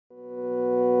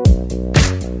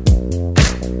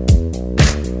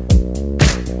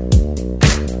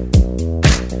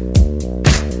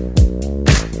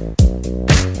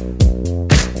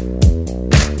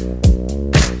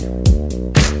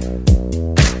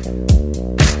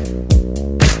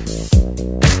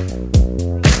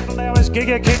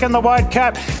Giga Kick in the white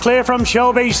cap, clear from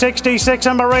Shelby, 66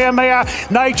 and Maria Mia.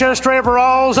 Nature Strip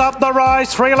rolls up the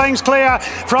rise, 3 lengths clear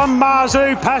from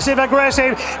Marzu, passive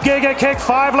aggressive. Giga Kick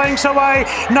 5 lengths away.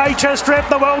 Nature Strip,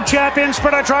 the world champion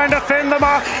sprinter, trying to fend them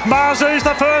off. Marzu's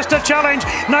the first to challenge.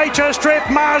 Nature Strip,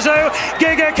 Marzu,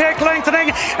 Giga Kick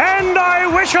lengthening, and I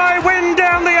wish I win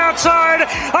down the outside.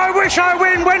 I wish I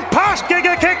win, went past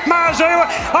Giga Kick, Marzu.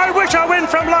 I wish I win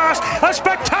from last. A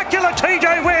spectacular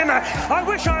TJ win. I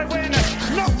wish I win.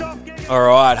 Knocked off. All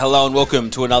right, hello and welcome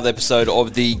to another episode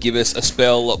of the Give Us a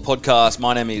Spell podcast.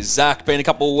 My name is Zach. Been a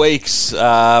couple of weeks,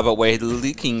 but we're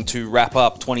looking to wrap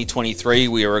up 2023.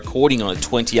 We are recording on the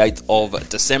 28th of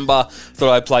December.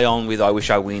 Thought I'd play on with I Wish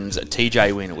I Win's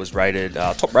TJ win. It was rated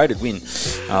top rated win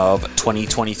of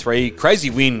 2023. Crazy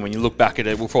win when you look back at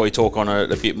it. We'll probably talk on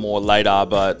it a bit more later,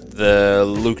 but the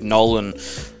Luke Nolan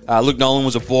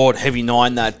was aboard heavy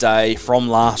 9 that day from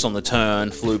last on the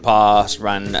turn, flew past,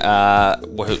 ran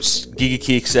Giga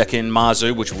Kick second,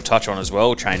 Marzu, which we'll touch on as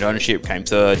well, changed ownership, came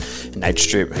third, and Nature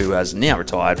Strip, who has now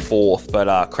retired, fourth,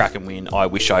 but cracking win, I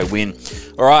wish I win.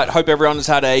 All right, hope everyone has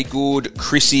had a good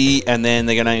Chrissy, and then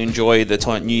they're going to enjoy the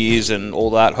New Year's and all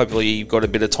that. Hopefully you've got a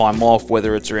bit of time off,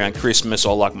 whether it's around Christmas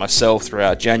or like myself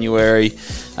throughout January.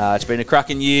 It's been a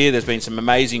cracking year. There's been some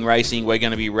amazing racing. We're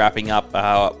going to be wrapping up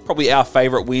probably our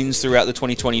favourite wins throughout the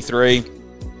 2023,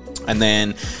 and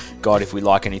then God, if we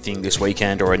like anything this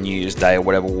weekend or a New Year's Day or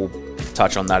whatever, we'll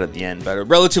touch on that at the end. But a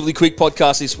relatively quick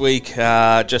podcast this week,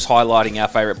 just highlighting our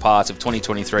favourite parts of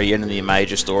 2023 and the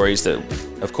major stories that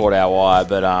have caught our eye,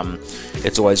 but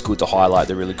it's always good to highlight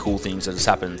the really cool things that has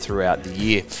happened throughout the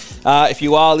year. If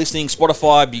you are listening,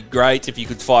 Spotify, it'd be great if you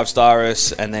could 5-star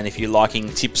us, and then if you're liking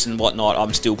tips and whatnot,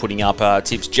 I'm still putting up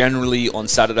tips generally on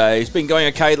Saturdays. Been going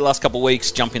okay the last couple of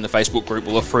weeks. Jump in the Facebook group,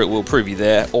 we'll prove you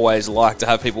there. Always like to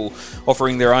have people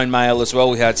offering their own mail as well.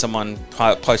 We had someone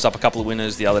post up a couple of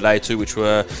winners the other day too, which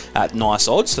were at nice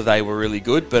odds, so they were really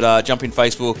good. But jump in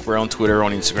Facebook, we're on Twitter,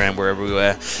 on Instagram, we're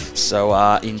everywhere, so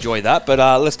enjoy that.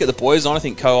 But let's get the boys on. I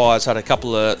think Co-I's had a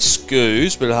couple of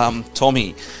scoos, but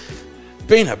Tommy,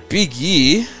 been a big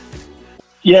year.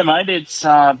 Yeah, mate, it's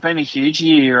been a huge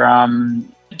year.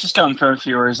 Just going through a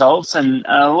few results, and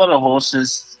a lot of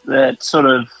horses that sort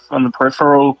of on the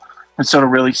peripheral have sort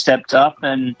of really stepped up,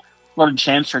 and a lot of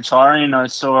champs retiring. I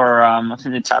saw, I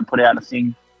think the tab put out a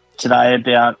thing today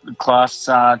about the class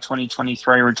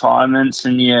 2023 retirements,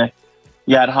 and you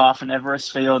had half an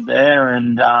Everest field there,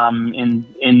 and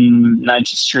in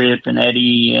Nature Strip and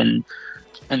Eddie and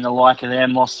the like of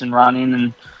them, Lost and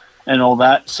Running and all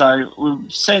that. So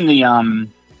we've seen the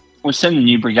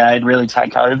new brigade really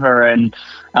take over, and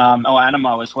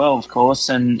Animo as well, of course,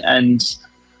 and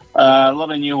a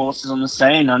lot of new horses on the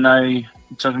scene. I know you're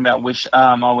talking about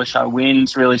I Wish I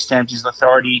Win's really stamped his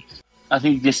authority. I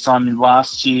think this time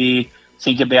last year,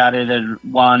 think about it at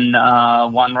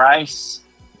one race,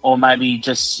 or maybe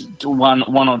just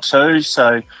one or two.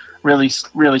 So really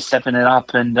stepping it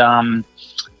up, and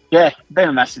been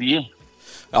a massive year.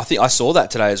 I think I saw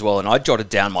that today as well, and I jotted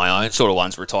down my own sort of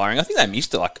ones retiring. I think they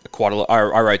missed quite a lot.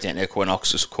 I wrote down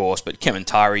Equinox, of course, but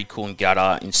Kementari,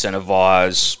 Coolangatta,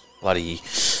 Incentivize, bloody,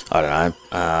 I don't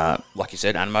know, like you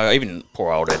said, Animo, even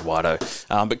poor old Eduardo.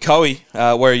 But Coey,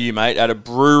 where are you, mate? At a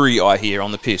brewery, I hear,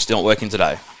 on the piss. Still not working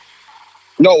today?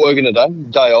 Not working today.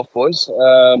 Day off, boys.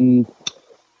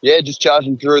 Just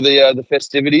charging through the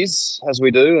festivities, as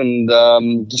we do,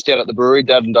 and just down at the brewery,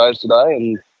 Dad and Dave's today,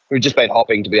 and we've just been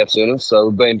hopping, to be absolutely honest. So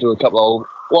we've been to a couple of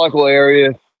local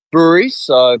area breweries.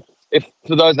 So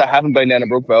for those that haven't been down to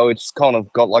Brookvale, it's kind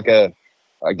of got like a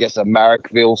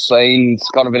Marrickville scene. It's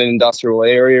kind of an industrial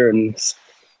area, and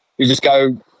you just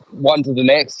go one to the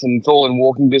next, and it's all in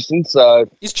walking distance. So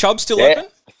is Chubbs still open?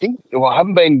 I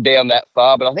haven't been down that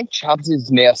far, but I think Chubbs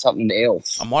is now something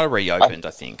else. I might have reopened,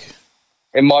 I think.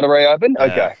 It might have reopened? Yeah.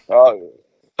 Okay.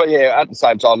 But yeah, at the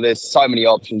same time, there's so many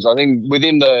options. I think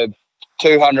within the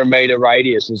 200-metre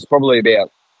radius, there's probably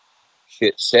about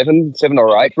seven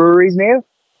or eight breweries now.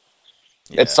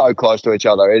 Yeah. It's so close to each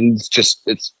other, and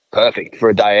it's perfect for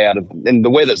a day out and the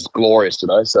weather's glorious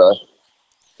today, so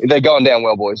they're going down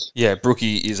well, boys. Yeah,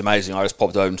 Brookie is amazing. I just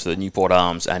popped over to the Newport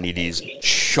Arms, and it is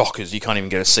shockers. You can't even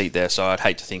get a seat there, so I'd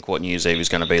hate to think what New Year's Eve is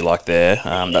going to be like there.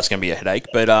 That's going to be a headache.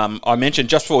 But I mentioned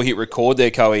just before we hit record there,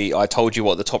 Coey, I told you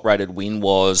what the top-rated win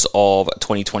was of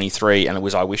 2023, and it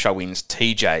was I Wish I Win's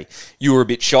TJ. You were a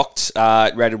bit shocked.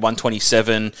 Rated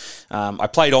 127. I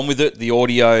played on with it, the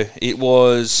audio. It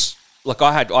was... Like,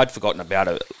 I'd forgotten about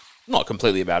it. Not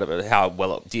completely about it, but how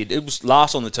well it did. It was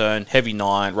last on the turn, heavy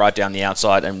 9, right down the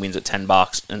outside, and wins at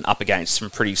 $10, and up against some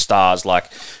pretty stars like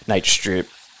Nature Strip,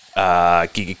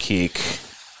 Giga Kick,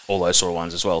 all those sort of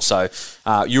ones as well. So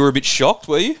you were a bit shocked,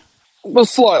 were you? Well,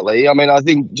 slightly. I mean, I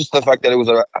think just the fact that it was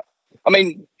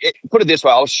put it this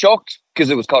way, I was shocked because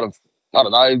it was kind of, I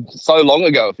don't know, so long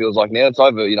ago it feels like now. It's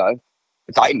over,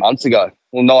 it's 8 months ago.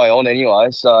 Well, nigh on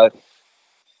anyway. So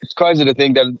it's crazy to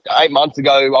think that 8 months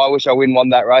ago, I Wish I Win won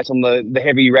that race on the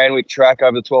heavy Randwick track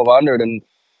over the 1200. And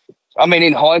I mean,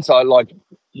 in hindsight, like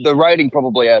the rating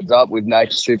probably adds up with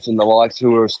Nature Strips and the likes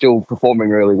who are still performing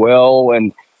really well.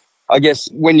 And I guess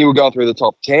when you were going through the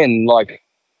top 10, like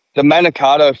the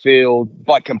Manikato field,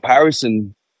 by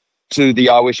comparison to the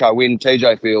I Wish I Win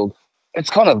TJ field, it's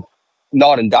kind of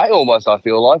night and day almost, I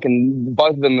feel like. And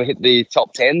both of them hit the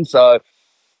top 10. So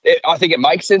I think it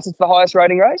makes sense it's the highest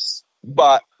rating race.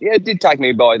 But yeah, it did take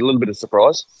me by a little bit of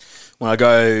surprise. When I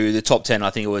go the top 10,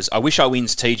 I think it was I Wish I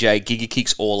Wins TJ, Giga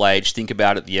Kicks All Age, Think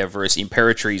About It, The Everest,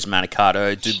 Imperatrice,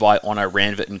 Manikato, Dubai Honor,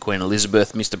 Ranvet and Queen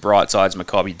Elizabeth, Mr. Brightsides,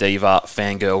 Maccabi Diva,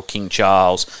 Fangirl, King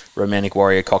Charles, Romantic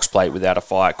Warrior, Cox Plate Without a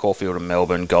Fight, Caulfield and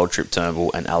Melbourne, Gold Trip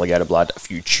Turnbull, and Alligator Blood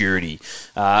Futurity.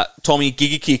 Tommy,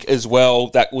 Giga Kick as well,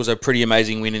 that was a pretty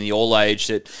amazing win in the All Age.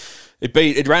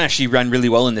 It ran really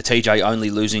well in the TJ,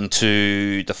 only losing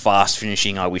to the fast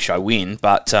finishing I Wish I Win,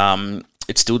 but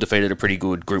it still defeated a pretty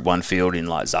good Group 1 field in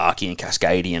like Zaki and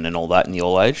Cascadian and all that in the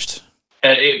All-Aged.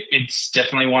 It's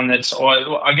definitely one that's,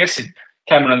 I guess it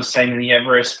came on the scene in the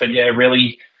Everest, but yeah,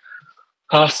 really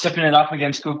stepping it up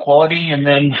against good quality and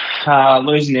then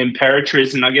losing to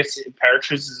Imperatrice. And I guess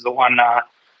Imperatrice is the one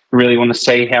really want to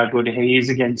see how good he is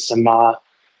against some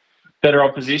better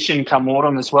opposition come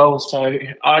autumn as well. So,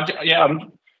 I'm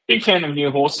a big fan of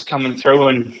new horses coming through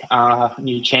and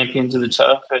new champions of the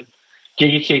turf. And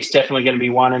Giga Kick's definitely going to be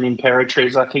one, and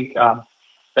Imperatrice, I think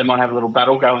they might have a little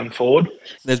battle going forward.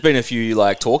 There's been a few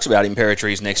talks about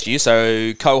Imperatrice next year.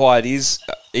 So, Kohai,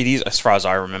 it is, as far as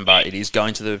I remember, it is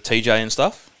going to the TJ and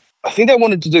stuff. I think they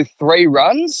wanted to do 3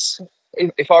 runs,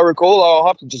 if I recall. I'll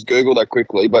have to just Google that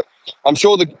quickly, but I'm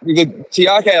sure the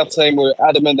TRKL team were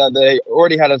adamant that they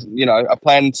already had a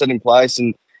plan set in place,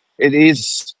 and it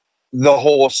is the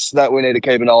horse that we need to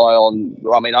keep an eye on.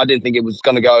 I mean, I didn't think it was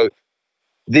going to go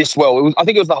this well. I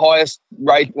think it was the highest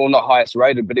rate, well, not highest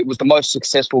rated, but it was the most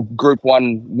successful Group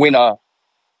 1 winner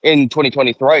in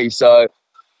 2023. So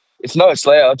it's no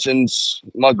slouch, and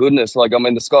my goodness,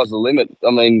 the sky's the limit.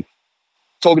 I mean,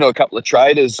 talking to a couple of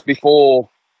traders before,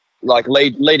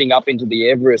 leading up into the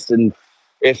Everest, and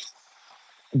if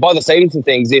by the sequence of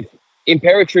things, if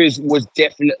Imperatrice was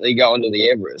definitely going to the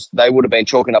Everest, they would have been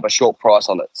chalking up a short price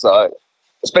on it. So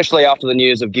especially after the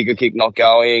news of Giga Kick not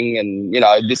going and,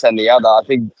 this and the other, I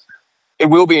think it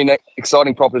will be an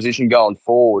exciting proposition going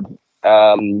forward,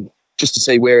 just to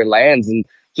see where it lands. And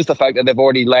just the fact that they've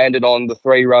already landed on the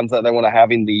 3 runs that they want to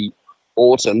have in the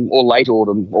autumn, or late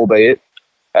autumn, albeit,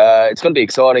 it's going to be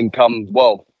exciting come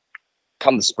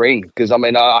the spring. Because,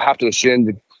 I have to assume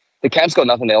that the camp's got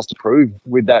nothing else to prove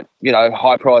with that,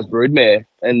 high-priced broodmare,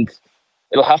 and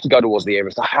it'll have to go towards the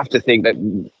Everest. I have to think that,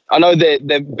 I know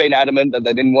they've been adamant that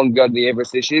they didn't want to go to the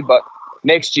Everest this year, but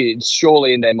next year it's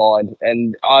surely in their mind,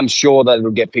 and I'm sure that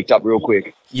it'll get picked up real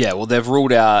quick. Yeah, well, they've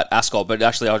ruled out Ascot, but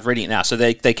actually I was reading it now. So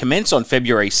they commence on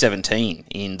February 17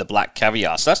 in the Black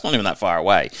Caviar, so that's not even that far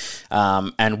away.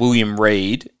 And William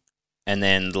Reid, and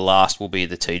then the last will be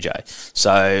the TJ.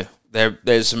 So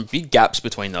there's some big gaps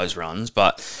between those runs,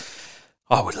 but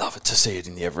I would love it to see it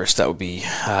in the Everest. That would be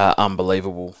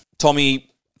unbelievable. Tommy,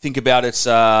 think about it's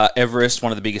Everest,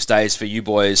 one of the biggest days for you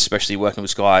boys, especially working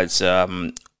with Sky. It's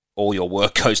all your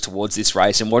work goes towards this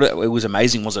race. And what it was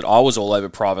amazing was that I was all over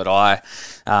Private Eye,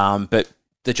 but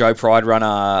the Joe Pride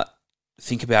runner,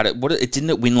 think about it. Didn't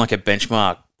it win like a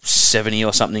benchmark 70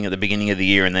 or something at the beginning of the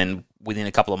year, and then within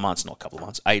a couple of months,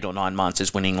 8 or 9 months,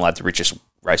 is winning like the richest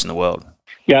race in the world.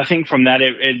 Yeah, I think from that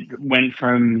it went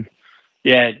from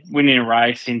winning a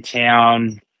race in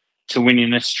town to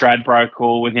winning a Stradbroke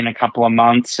all within a couple of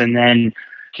months, and then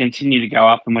continue to go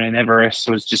up and win an Everest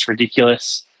was just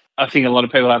ridiculous. I think a lot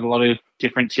of people had a lot of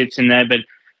different tips in there, but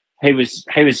he was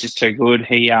just too good.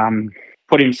 He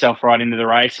put himself right into the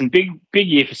race, and big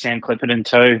year for Sam Clipperton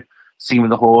too, singing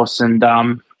with the horse and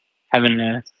having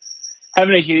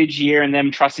a huge year, and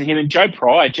them trusting him. And Joe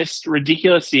Pride, just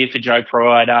ridiculous year for Joe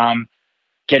Pride,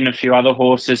 getting a few other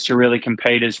horses to really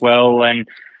compete as well. And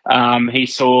he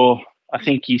saw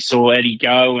Eddie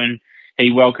go, and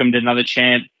he welcomed another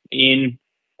champ in.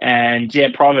 And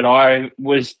Private Eye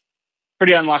was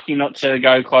pretty unlucky not to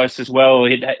go close as well.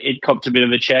 It copped a bit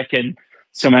of a check and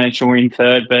still managed to win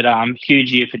third, but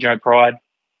huge year for Joe Pride.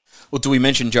 Well, do we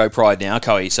mention Joe Pride now,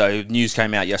 Coey? So news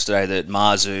came out yesterday that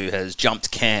Marzu has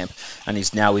jumped camp and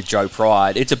is now with Joe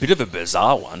Pride. It's a bit of a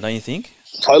bizarre one, don't you think?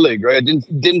 Totally agree. I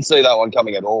didn't see that one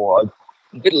coming at all.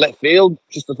 a bit left field.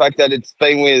 Just the fact that it's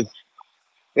been with,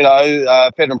 Peter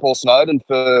and Paul Snowden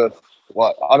for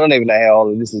I don't even know how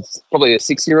old this is. Probably a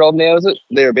 6-year-old now, is it?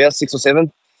 They're about 6 or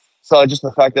 7. So just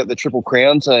the fact that the Triple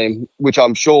Crown team, which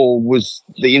I'm sure was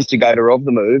the instigator of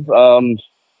the move,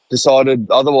 decided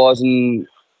otherwise and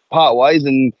part ways.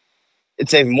 And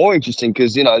it's even more interesting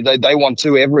because, they won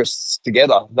 2 Everests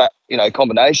together, that,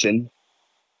 combination,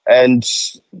 and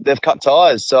they've cut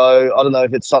ties. So I don't know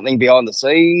if it's something behind the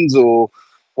scenes or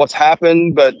what's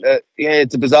happened, but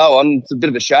it's a bizarre one. It's a bit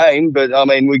of a shame, but I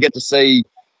mean, we get to see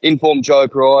informed Joe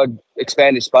Pride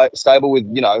expand his stable with,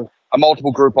 a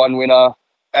multiple Group 1 winner.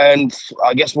 And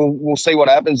I guess we'll see what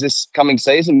happens this coming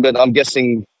season, but I'm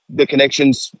guessing the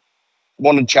connections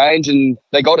wanted change and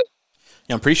they got it.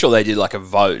 Yeah, I'm pretty sure they did like a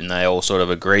vote and they all sort of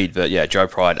agreed, but yeah, Joe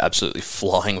Pride absolutely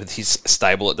flying with his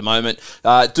stable at the moment.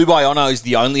 Dubai Honor is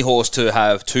the only horse to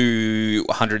have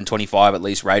 225 at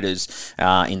least raters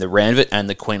in the Ranvet and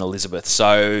the Queen Elizabeth.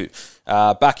 So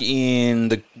back in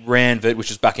the Ranvet, which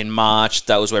was back in March,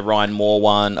 that was where Ryan Moore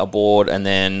won aboard, and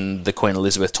then the Queen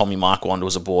Elizabeth, Tommy Marquand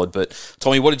was aboard. But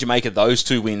Tommy, what did you make of those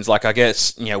 2 wins? Like, I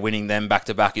guess, winning them back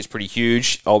to back is pretty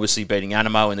huge. Obviously beating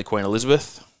Animo in the Queen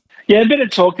Elizabeth. Yeah, a bit of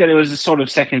talk that it was a sort of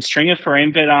second stringer for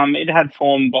him, but it had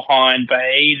form behind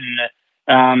Baid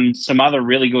and some other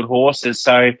really good horses.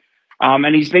 So,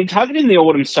 and he's been targeting the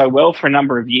autumn so well for a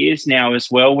number of years now as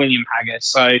well, William Haggis.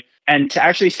 So, and to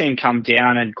actually see him come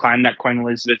down and claim that Queen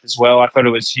Elizabeth as well, I thought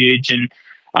it was huge. And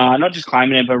not just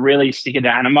claiming it, but really sticking to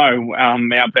Animo,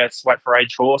 our best weight for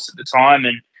age horse at the time,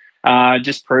 and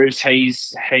just proves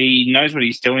he knows what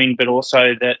he's doing, but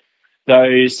also that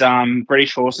those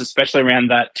British horses, especially around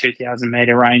that 2,000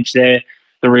 metre range, they're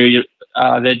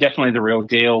definitely the real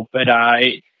deal. But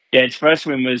its first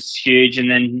win was huge, and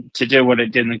then to do what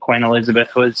it did in the Queen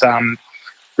Elizabeth was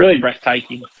really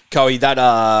breathtaking. Coey, that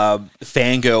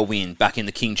Fangirl win back in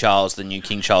the King Charles, the new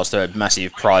King Charles III,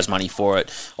 massive prize money for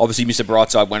it. Obviously, Mr.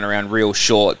 Brightside went around real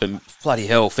short, but bloody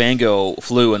hell, Fangirl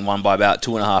flew and won by about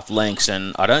 2.5 lengths,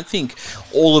 and I don't think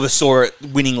all of us saw it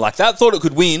winning like that. Thought it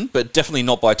could win, but definitely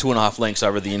not by 2.5 lengths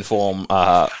over the inform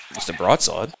Mr.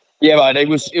 Brightside. Yeah, mate, it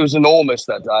was enormous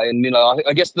that day, and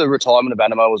I guess the retirement of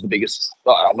Animo was the biggest.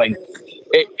 I mean,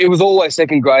 it was always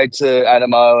second grade to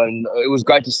Animo, and it was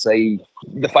great to see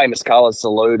the famous colours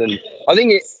salute. And I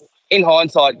think in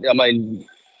hindsight, I mean,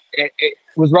 it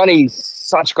was running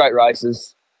such great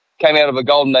races. Came out of a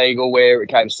Golden Eagle where it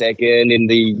came second in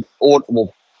the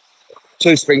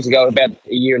 2 springs ago, about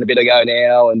a year and a bit ago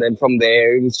now, and then from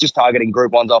there it was just targeting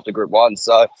Group 1s after Group 1.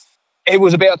 So it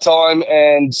was about time,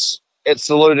 and it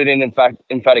saluted in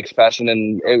emphatic fashion,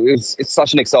 and it's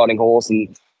such an exciting horse.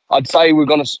 And I'd say we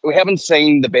haven't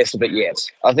seen the best of it yet.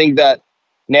 I think that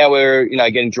now we're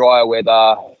getting drier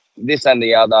weather, this and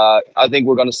the other. I think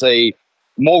we're going to see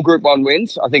more Group 1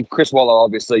 wins. I think Chris Waller,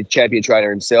 obviously champion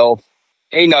trainer himself,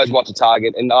 he knows what to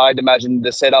target, and I'd imagine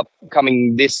the setup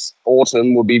coming this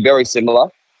autumn will be very similar.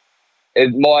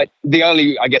 It might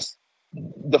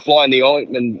the fly in the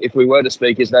ointment, if we were to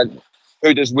speak, is that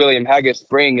who does William Haggis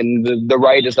bring and the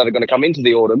raiders that are going to come into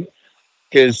the autumn?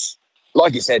 Because,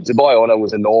 like you said, Dubai Honor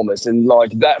was enormous, and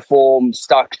like that form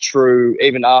stuck true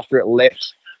even after it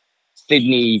left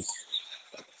Sydney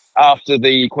after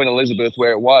the Queen Elizabeth,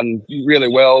 where it won really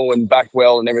well and backed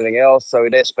well and everything else. So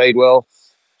it airspeed well.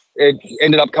 It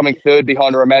ended up coming third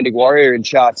behind a Romantic Warrior in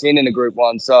Charts in a Group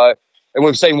 1. So, and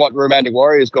we've seen what Romantic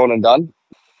Warrior has gone and done.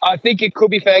 I think it could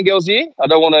be Fangirl's year. I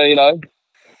don't want to,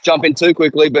 jump in too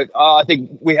quickly, but I think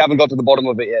we haven't got to the bottom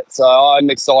of it yet. So I'm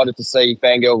excited to see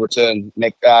Fangirl return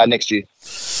next year.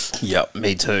 Yeah,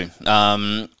 me too.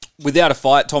 Without a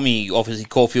fight, Tommy, obviously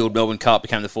Caulfield Melbourne Cup,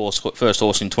 became the first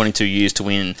horse in 22 years to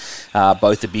win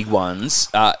both the big ones.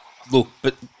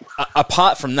 But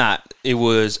apart from that, it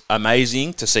was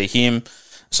amazing to see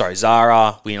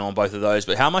Zara win on both of those.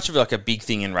 But how much of a big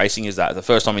thing in racing is that? The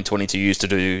first time in 22 years to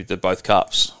do both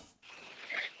cups.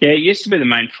 Yeah, it used to be the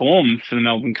main form for the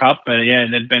Melbourne Cup, but yeah,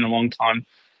 it had been a long time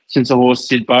since the horse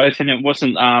did both, and it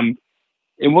wasn't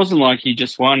like he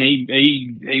just won.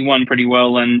 He won pretty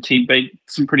well, and he beat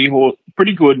some pretty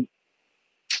good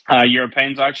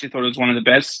Europeans. I actually thought it was one of the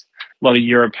best. A lot of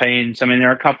Europeans. I mean,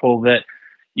 there are a couple that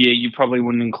you probably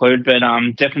wouldn't include, but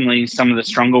definitely some of the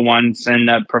stronger ones, and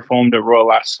performed at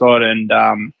Royal Ascot and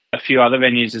a few other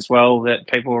venues as well that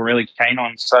people were really keen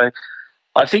on. So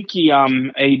I think he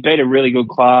beat a really good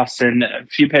class, and a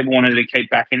few people wanted to keep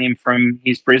backing him from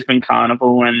his Brisbane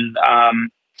Carnival, and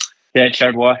it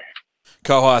showed why.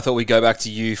 Kohai, I thought we'd go back to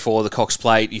you for the Cox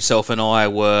Plate. Yourself and I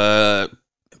were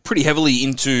pretty heavily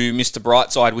into Mr.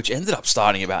 Brightside, which ended up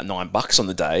starting about $9 on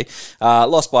the day.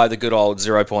 Lost by the good old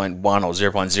 0.1 or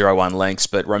 0.01 lengths,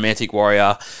 but Romantic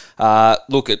Warrior,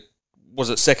 was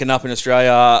it second up in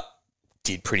Australia?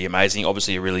 Did pretty amazing.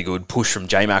 Obviously a really good push from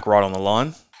J-Mac right on the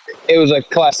line. It was a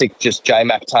classic just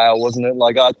J-Mac tail, wasn't it?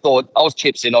 Like, I thought, I was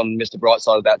chips in on Mr.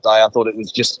 Brightside that day. I thought it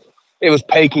was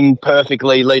peaking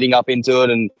perfectly leading up into it.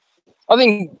 And I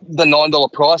think the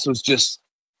 $9 price was just,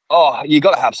 you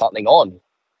got to have something on,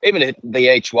 even at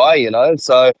the each way,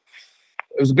 So it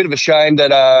was a bit of a shame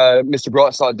that Mr.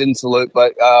 Brightside didn't salute.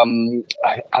 But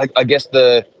I guess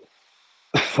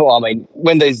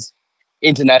when these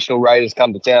international raiders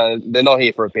come to town, they're not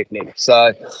here for a picnic.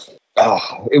 So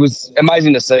it was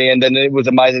amazing to see. And then it was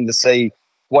amazing to see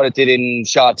what it did in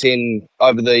Sha Tin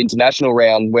over the international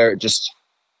round, where it just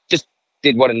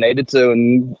did what it needed to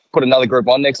and put another Group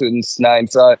 1 next to it in its name.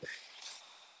 So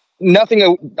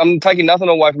I'm taking nothing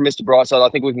away from Mr. Brightside. I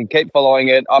think we can keep following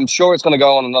it. I'm sure it's going to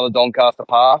go on another Doncaster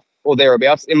path or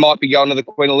thereabouts. It might be going to the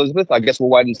Queen Elizabeth. I guess we'll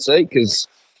wait and see, because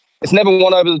it's never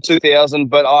won over the 2000,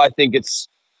 but I think it's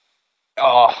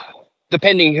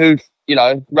depending who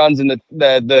runs in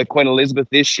the Queen Elizabeth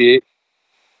this year,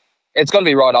 it's going to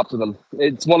be right up to them.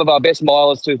 It's one of our best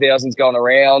milers 2000s going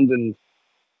around, and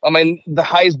I mean the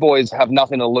Hayes boys have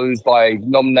nothing to lose by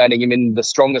nominating him in the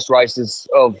strongest races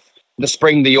of the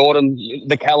spring, the autumn,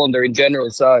 the calendar in general.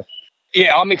 So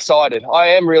yeah, I'm excited. I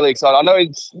am really excited. I know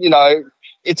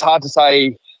it's hard to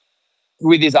say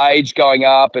with his age going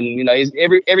up, and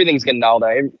everything's getting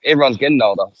older. Everyone's getting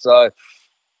older. So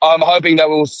I'm hoping that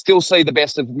we'll still see the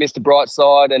best of Mr.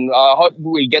 Brightside, and I hope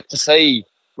we get to see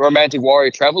Romantic Warrior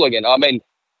travel again. I mean,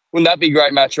 wouldn't that be a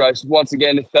great match race once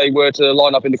again if they were to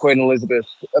line up in the Queen Elizabeth?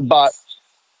 But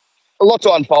a lot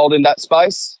to unfold in that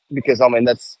space, because, I mean,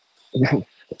 that's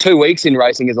 2 weeks in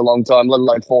racing is a long time, let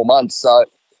alone 4 months. So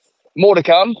more to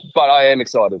come, but I am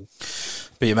excited.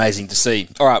 Be amazing to see.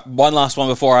 All right, one last one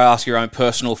before I ask your own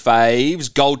personal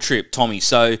faves. Gold Trip, Tommy.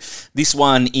 So this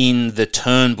one in the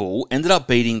Turnbull ended up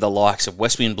beating the likes of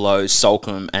West Wind Blows,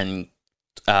 Soulcombe and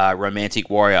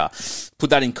Romantic Warrior. Put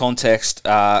that in context,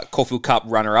 Caulfield Cup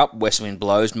runner-up, West Wind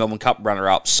Blows, Melbourne Cup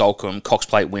runner-up, Soulcombe, Cox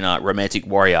Plate winner, Romantic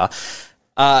Warrior.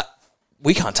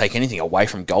 We can't take anything away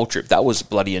from Gold Trip. That was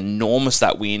bloody enormous,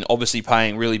 that win. Obviously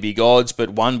paying really big odds,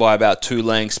 but won by about 2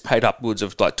 lengths, paid upwards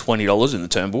of like $20 in the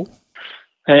Turnbull.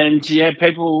 And yeah,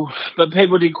 people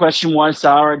did question why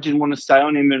Sarah didn't want to stay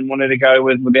on him and wanted to go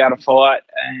without a fight.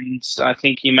 And I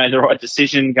think he made the right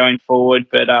decision going forward.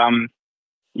 But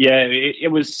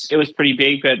it was pretty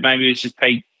big, but maybe it was just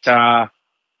peaked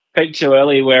too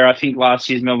early. Where I think last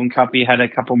year's Melbourne Cup he had a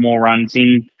couple more runs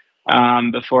in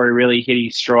before he really hit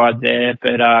his stride there.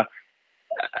 But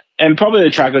and probably the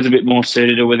track was a bit more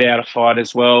suited to without a fight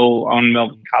as well on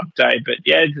Melbourne Cup day. But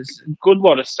yeah, there's a good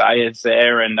lot of stayers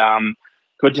there, and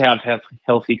good to have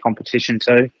healthy competition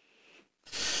too.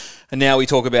 And now we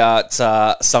talk about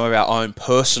some of our own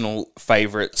personal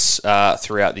favourites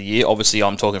throughout the year. Obviously,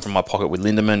 I'm talking from my pocket with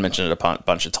Lindemann, mentioned it a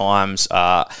bunch of times.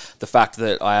 The fact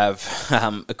that I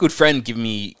have a good friend give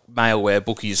me mail where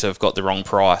bookies have got the wrong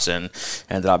price and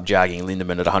ended up jagging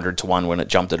Lindemann at 100-1 when it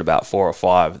jumped at about 4 or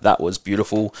 5. That was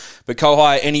beautiful. But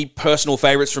Kohai, any personal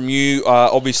favourites from you?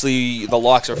 Obviously, the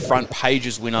likes of Front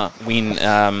Pages win.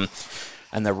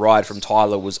 And the ride from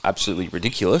Tyler was absolutely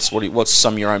ridiculous. What's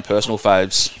some of your own personal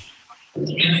faves?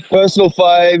 Personal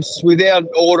faves, without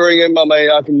ordering them, I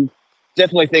mean, I can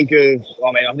definitely think of,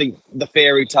 I think the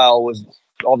fairy tale was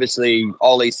obviously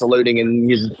Ollie saluting in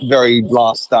his very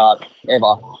last start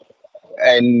ever.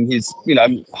 And his,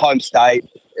 home state,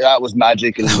 that was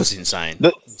magic. And that was insane.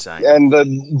 Insane. And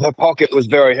the pocket was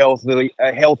very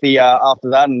healthy after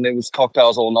that, and it was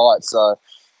cocktails all night. So,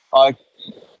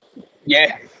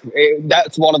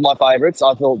 that's one of my favourites.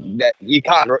 I thought that you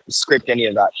can't script any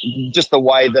of that. Just the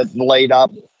way that the lead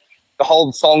up, the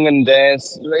whole song and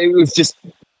dance, it was just,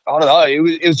 I don't know,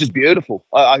 it was just beautiful.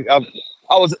 I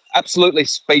was absolutely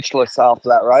speechless after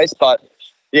that race, but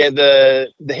yeah,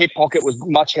 the hip pocket was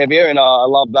much heavier, and I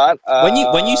love that.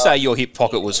 When you say your hip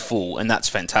pocket was full, and that's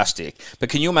fantastic, but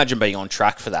can you imagine being on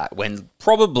track for that when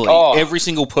probably every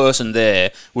single person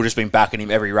there would have just been backing him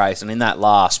every race, and in that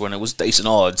last, when it was decent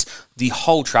odds, the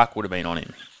whole track would have been on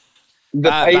him.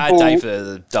 Bad day for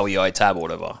the WA tab or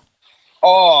whatever.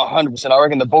 100%. I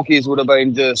reckon the bookies would have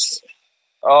been just,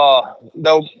 what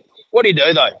do you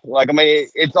do, though?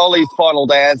 It's Ollie's final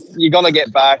dance. You're going to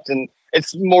get backed, and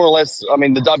it's more or less,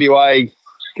 the WA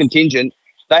contingent,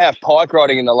 they have pike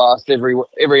riding in the last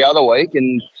every other week,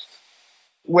 and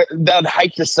they'd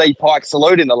hate to see Pike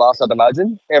salute in the last, I'd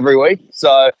imagine, every week.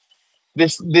 So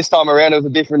this time around, it was a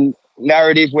different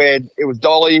narrative where it was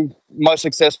Dolly most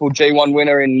successful G1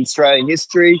 winner in Australian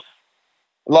history,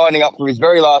 lining up for his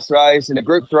very last race in a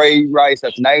Group 3 race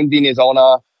that's named in his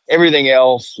honour. Everything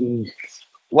else,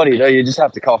 what do? You just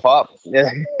have to cough up.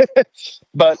 Yeah.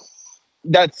 But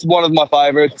that's one of my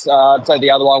favourites. I'd say the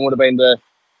other one would have been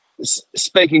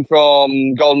speaking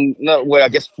from Golden, I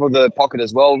guess for the pocket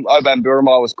as well, Oban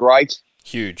Burumai was great.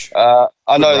 Huge.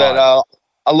 I know that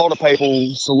a lot of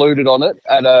people saluted on it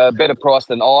at a better price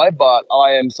than I, but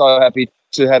I am so happy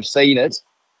to have seen it.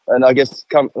 And I guess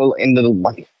come in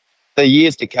the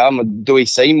years to come, do we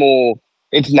see more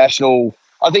international?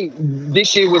 I think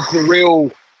this year was the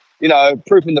real,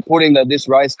 proof in the pudding that this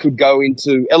race could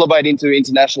elevate into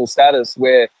international status,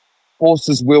 where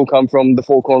horses will come from the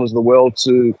four corners of the world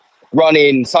to run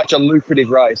in such a lucrative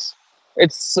race.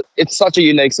 It's such a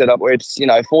unique setup where it's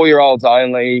 4-year-olds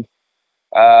only.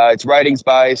 It's ratings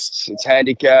based. It's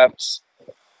handicapped.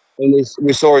 And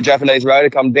we saw a Japanese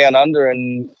rider come down under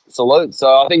and salute. So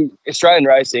I think Australian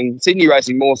racing, Sydney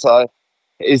racing more so,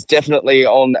 is definitely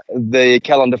on the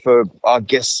calendar for, I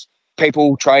guess,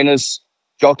 people, trainers,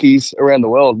 jockeys around the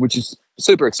world, which is a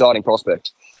super exciting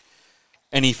prospect.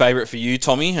 Any favourite for you,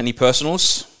 Tommy? Any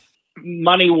personals?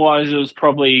 Money-wise, it was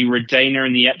probably Redina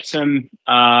in the Epsom,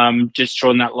 just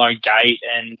drawing that low gate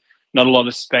and not a lot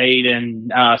of speed,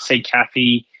 and see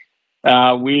Kathy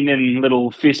win and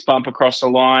little fist bump across the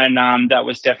line. That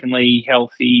was definitely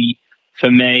healthy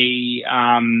for me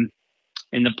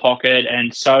in the pocket,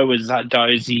 and so was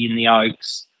Dozy in the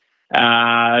Oaks.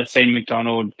 Seen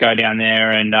McDonald go down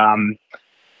there and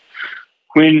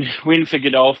win for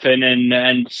Godolphin,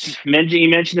 and he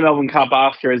mentioned the Melbourne Cup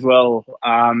after as well.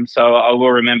 So I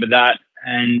will remember that.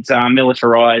 And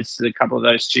Militarized, a couple of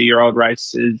those 2-year-old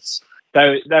races,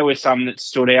 they were some that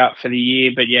stood out for the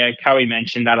year. But yeah, Cowie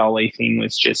mentioned that Ollie thing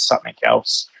was just something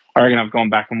else. I reckon I've gone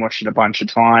back and watched it a bunch of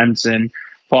times and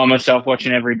find myself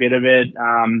watching every bit of it.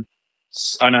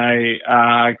 I know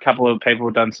a couple of people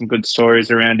have done some good stories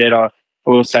around it. I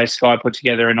will say Sky put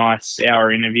together a nice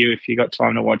hour interview if you got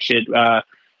time to watch it,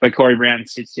 where Corey Brown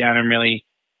sits down and really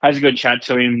has a good chat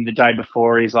to him the day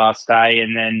before his last day,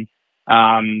 and then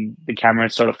the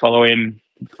cameras sort of follow him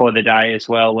for the day as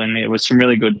well. And it was some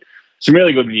really good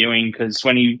viewing, because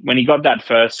when he got that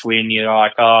first win, you're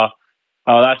like, oh,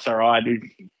 that's all right.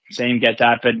 See him get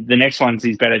that, but the next one's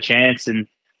his better chance, and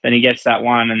then he gets that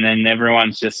one, and then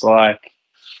everyone's just like,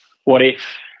 what if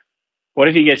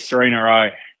he gets 3 in a row?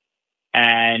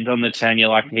 And on the turn, you're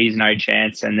like, he's no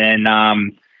chance. And then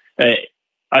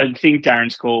I think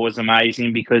Darren's call was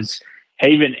amazing, because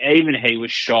even he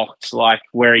was shocked, like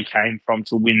where he came from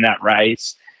to win that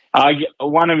race.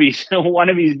 One of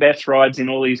his best rides in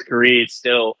all his career.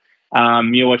 Still,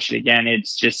 you watch it again,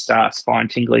 it's just spine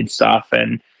tingling stuff,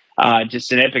 and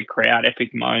just an epic crowd,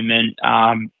 epic moment.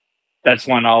 That's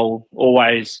one I'll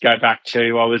always go back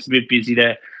to. I was a bit busy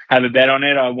to have a bet on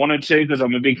it. I wanted to, because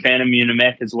I'm a big fan of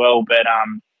Munimec as well, but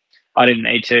I didn't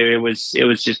need to. It was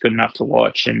just good enough to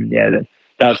watch, and yeah,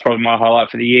 that was probably my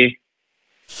highlight for the year.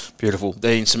 Beautiful.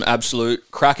 They're some absolute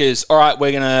crackers. All right,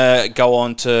 we're going to go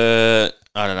on to,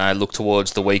 I don't know, look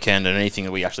towards the weekend and anything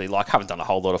that we actually like. Haven't done a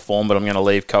whole lot of form, but I'm going to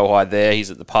leave Kohai there. He's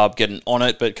at the pub getting on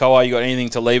it. But Kohai, you got anything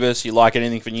to leave us? You like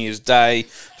anything for New Year's Day,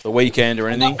 for the weekend, or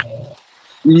anything?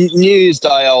 New Year's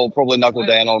Day, I'll probably knuckle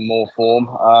down on more form.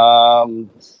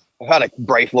 I've had a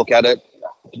brief look at it,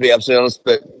 to be absolutely honest,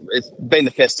 but it's been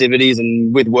the festivities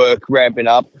and with work ramping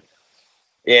up.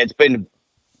 Yeah, it's been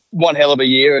one hell of a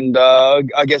year, and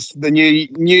I guess the new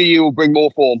year will bring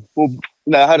more form.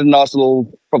 I had a nice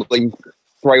little probably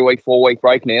 3-week, 4-week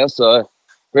break now, so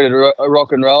ready to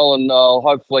rock and roll, and I'll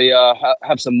hopefully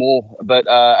have some more. But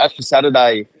as for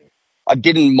Saturday, I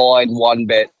didn't mind one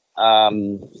bet.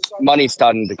 Money's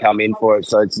starting to come in for it,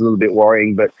 so it's a little bit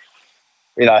worrying, but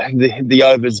the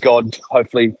overs god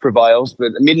hopefully prevails.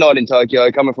 But Midnight in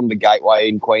Tokyo, coming from the Gateway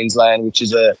in Queensland, which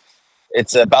is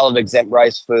it's a ballot exempt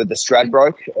race for the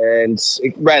Stradbroke, and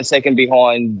it ran second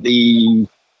behind the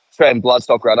Australian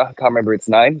Bloodstock runner. I can't remember its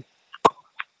name.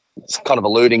 It's kind of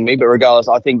eluding me, but regardless,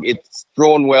 I think it's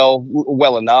drawn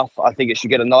well enough. I think it should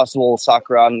get a nice little suck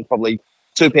run, probably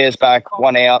 2 pairs back,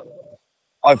 1 out.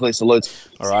 Hopefully salutes.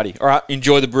 Alrighty. All right.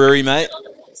 Enjoy the brewery, mate.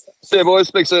 See you, boys.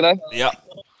 Speak soon, eh? Yep.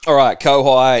 All right.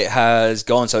 Kohai has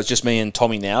gone, so it's just me and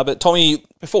Tommy now. But Tommy,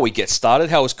 before we get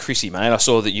started, how was Chrissy, mate? I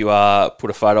saw that you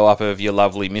put a photo up of your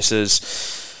lovely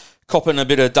missus copping a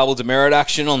bit of double demerit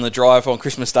action on the drive on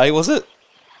Christmas Day, was it?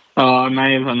 Oh, I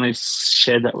may have only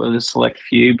shared that with a select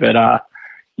few, but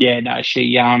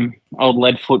she old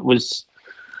Leadfoot was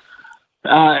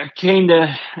keen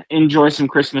to enjoy some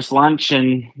Christmas lunch,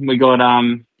 and we got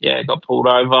pulled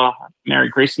over.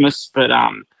 Merry Christmas, but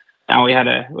we had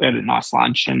a nice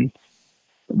lunch, and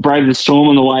brave the storm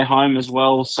on the way home as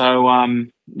well. So,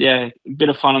 yeah, a bit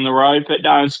of fun on the road. But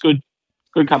no, it's good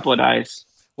couple of days.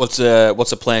 What's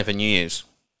the plan for New Year's?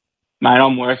 Mate,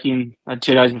 I'm working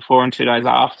 2 days before and 2 days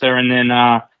after, and then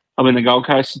I'll be in the Gold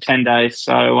Coast for 10 days.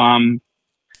 So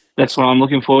that's what I'm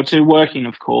looking forward to. Working,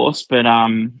 of course, but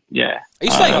yeah. Are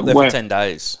you staying up there for 10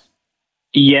 days?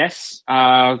 Yes.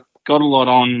 Got a lot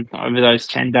on over those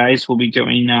 10 days. We'll be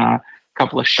doing a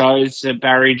couple of shows at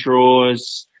Barry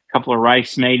Draws, a couple of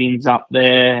race meetings up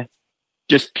there.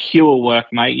 Just pure work,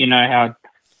 mate. You know how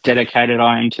dedicated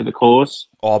I am to the cause.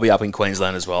 I'll be up in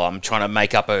Queensland as well. I'm trying to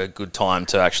make up a good time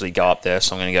to actually go up there,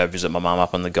 so I'm going to go visit my mum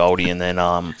up on the Goldie, and then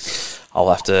I'll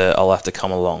have to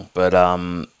come along. But I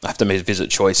have to visit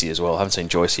Choicey as well. I haven't seen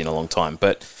Choicey in a long time.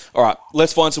 But all right,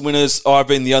 let's find some winners. I've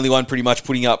been the only one pretty much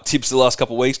putting up tips the last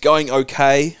couple of weeks, going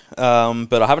okay.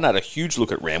 But I haven't had a huge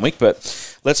look at Randwick.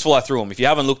 But let's fly through them. If you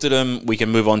haven't looked at them, we can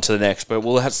move on to the next. But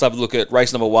we'll have to have a look at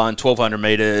race number 1, 1,200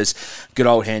 metres, good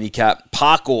old handicap.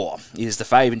 Parkour is the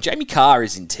fave, and Jamie Carr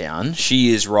is in town.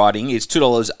 She is riding. It's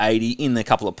 $2.80 in a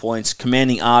couple of points.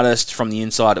 Commanding Artist from the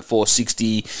inside at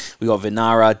 $4.60. We got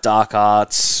Venara, Dark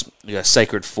Arts, we got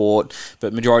Sacred Fort,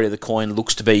 but majority of the coin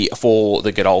looks to be for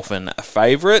the Godolphin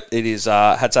favourite. It is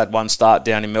had one start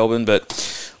down in Melbourne, but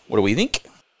what do we think?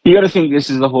 You got to think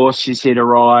this is the horse she's here to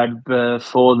ride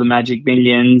for the Magic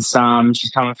Millions.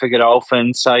 She's coming for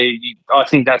Godolphin, so I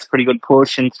think that's a pretty good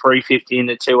push. And 350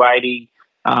 into 280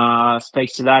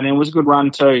 speaks to that, and it was a good run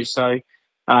too. So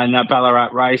in that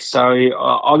Ballarat race, so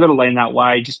I've got to lean that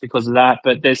way just because of that.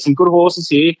 But there's some good horses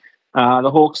here.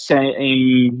 The Hawks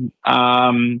team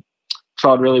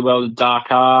tried really well with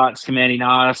Dark Arts, Commanding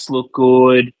Artists look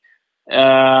good.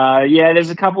 Yeah,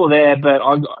 there's a couple there, but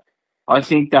I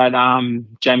think that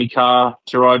Jamie Carr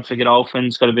to ride for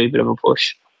Godolphin's got to be a bit of a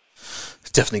push. It's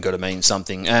definitely got to mean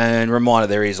something. And reminder,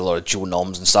 there is a lot of dual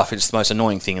noms and stuff. It's the most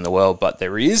annoying thing in the world, but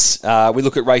there is. We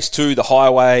look at race 2, the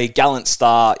Highway. Gallant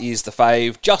Star is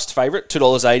the just favourite,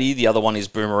 $2.80. The other one is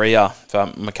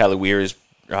Boomeria. Michaela Weir is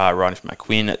riding for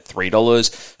McQueen at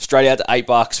 $3. Straight out to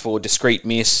 $8 for Discreet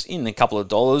Miss in a couple of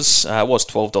dollars. It was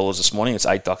 $12 this morning. It's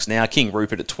 $8 now. King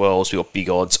Rupert at 12. So we've got big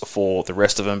odds for the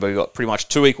rest of them, but we've got pretty much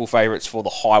 2 equal favourites for the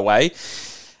Highway.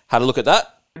 Had a look at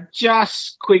that.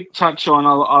 Just quick touch on,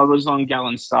 I was on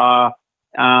Gallant Star.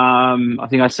 I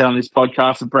think I said on this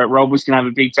podcast that Brett Robb was going to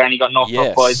have a big day, and he got knocked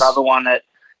off by his other one at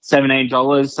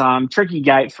 $17. Tricky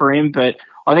gate for him, but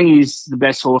I think he's the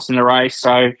best horse in the race,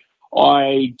 so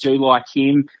I do like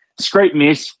him. Discreet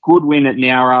Miss, good win at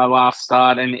Nowra last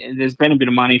start, and there's been a bit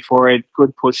of money for it.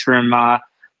 Good push from a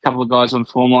couple of guys on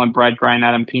form line, Brad Gray and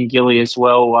Adam Pingilly as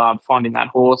well, finding that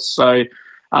horse. So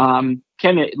can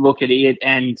look at it,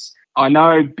 and I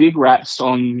know big raps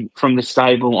from the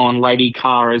stable on Lady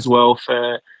Carr as well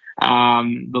for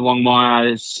the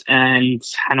Longmires, and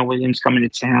Hannah Williams coming to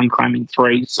town claiming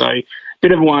 3. So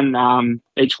bit of one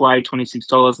each way,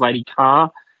 $26, Lady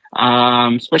Carr.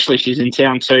 Especially she's in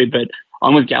town too, but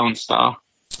I'm with Gallant Star.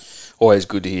 Always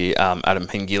good to hear Adam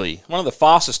Pengilly. One of the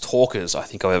fastest talkers I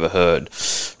think I've ever heard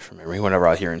from memory whenever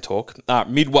I hear him talk.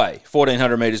 Midway,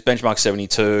 1,400 metres, benchmark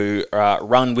 72,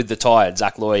 run with the tide.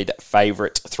 Zach Lloyd,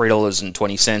 favourite,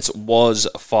 $3.20, was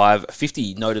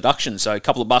 $5.50, no deduction, so a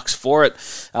couple of bucks for it.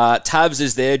 Tabs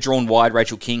is there, drawn wide,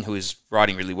 Rachel King, who is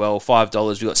riding really well,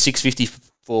 $5. We've got $6.50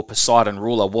 for Poseidon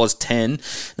Ruler, was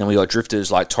 $10. Then we got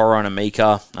drifters like Toro and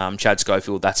Amika, Chad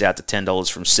Schofield, that's out to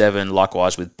 $10 from $7.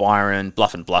 Likewise with Byron,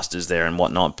 Bluff and Blusters there and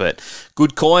whatnot. But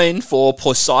good coin for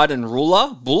Poseidon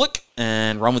Ruler, Bullock,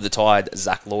 and Run with the Tide,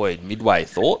 Zach Lloyd. Midway,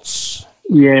 thoughts?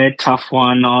 Yeah, tough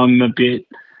one. I'm a bit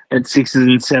at 6s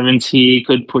and 7s here.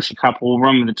 Could push a couple.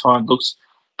 Run with the Tide looks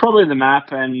probably the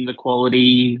map and the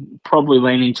quality, probably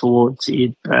leaning towards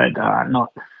it, but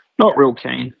not real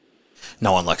keen.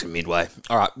 No one likes a Midway.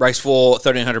 All right, race 4,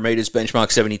 1,300 metres,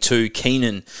 benchmark 72.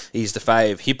 Keenan is the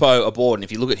fave. Hippo aboard. And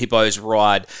if you look at Hippo's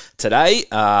ride today,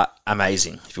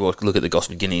 amazing. If you look at the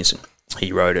Gospel Guineas,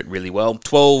 he rode it really well.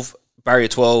 Barrier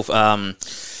 12,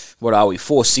 what are we?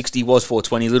 460 was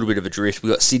 420, a little bit of a drift. We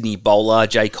got Sydney Bowler,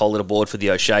 Jay Collett aboard for the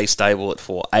O'Shea stable at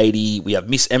 480. We have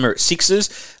Miss Emma at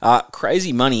 6s.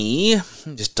 Crazy money.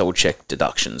 Just double check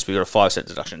deductions. We got a 5-cent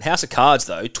deduction. House of Cards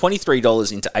though,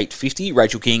 $23 into $8.50.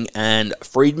 Rachel King and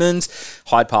Freedman's.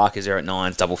 Hyde Park is there at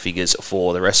 9, double figures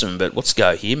for the rest of them. But let's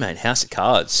go here, mate. House of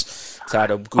Cards. So I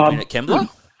had a good win at Kembla.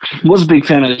 Was a big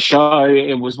fan of the show.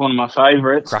 It was one of my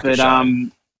favourites. Cracker but show.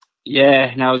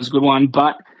 Yeah, no, it was a good one.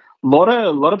 But a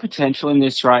lot of potential in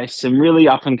this race. Some really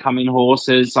up-and-coming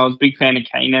horses. I was a big fan of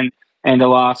Keenan and the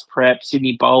last prep.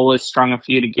 Sydney Bowler's strung a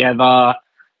few together.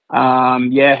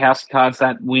 House of Cards,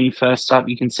 that win first up,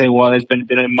 you can see why there's been a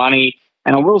bit of money.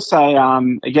 And I will say,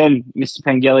 again, Mr.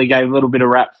 Pengelly gave a little bit of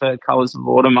rap for Colours of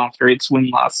Autumn after its win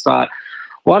last start.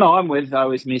 One I'm with,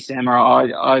 though, is Miss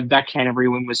Emma. That Canterbury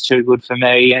win was too good for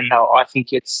me, and I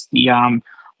think it's the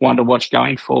one to watch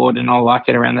going forward, and I like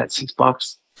it around that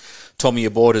 $6. Tommy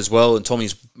aboard as well, and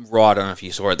Tommy's right. I don't know if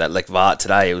you saw it, that Lekvart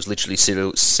today. It was literally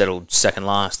settled second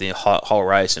last the whole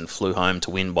race and flew home to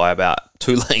win by about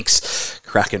 2 lengths.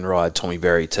 Cracking ride, Tommy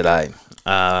Berry today.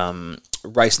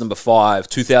 Race number 5,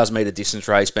 2,000 metre distance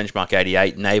race, benchmark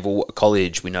 88, Naval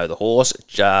College. We know the horse.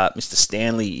 Mr.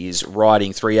 Stanley is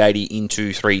riding 380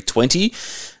 into 320.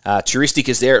 Touristic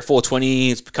is there at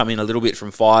 420. It's come in a little bit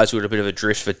from 5s with a bit of a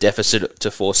drift for deficit to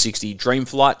 460.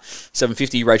 Dreamflight,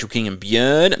 750, Rachel King and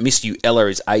Björn. Miss You Ella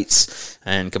is 8s,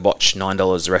 and Kaboch,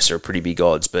 $9. The rest are pretty big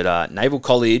odds. But Naval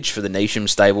College for the Neesham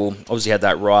stable, obviously had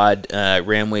that ride,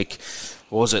 Randwick,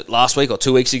 what was it, last week or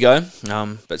 2 weeks ago?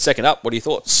 But second up, what are your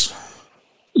thoughts?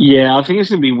 Yeah, I think it's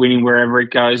going to be winning wherever it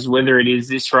goes, whether it is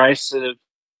this race. The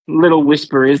little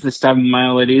whisper is the stubborn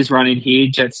male. It is running here,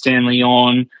 Jet Stanley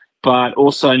on, but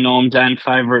also Nom Dan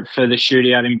favourite for the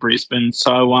shootout in Brisbane.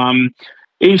 So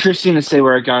interesting to see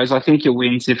where it goes. I think it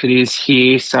wins if it is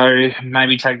here. So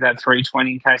maybe take that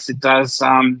 320 in case it does.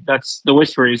 That's the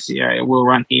whisper is, yeah, it will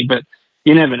run here, but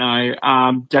you never know.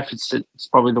 Deficit's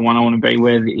probably the one I want to be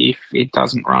with if it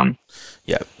doesn't run.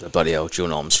 Yeah, the bloody hell, Jewel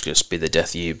Noms just be the death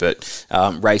of you. But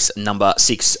race number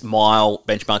 6 mile,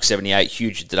 benchmark 78,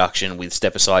 huge deduction with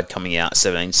Step Aside coming out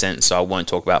 17 cents. So I won't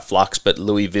talk about Flux, but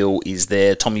Louisville is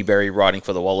there. Tommy Berry riding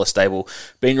for the Waller stable.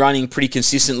 Been running pretty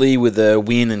consistently with a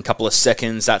win in a couple of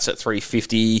seconds. That's at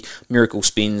 350. Miracle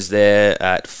Spins there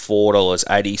at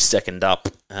 $4.80. Second up.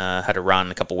 Had a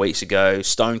run a couple of weeks ago.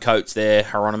 Stonecoat's there.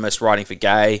 Hieronymus riding for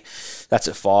Gay. That's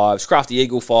at 5s. Crafty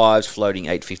Eagle 5s. Floating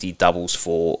 850 doubles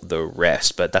for the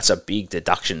rest. But that's a big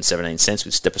deduction, 17 cents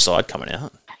with Step Aside coming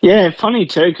out. Yeah, funny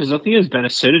too, because I think it was better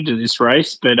suited to this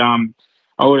race. But I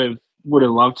would have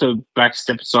loved to back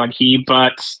Step Aside here.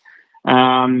 But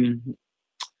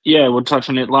yeah, we'll touch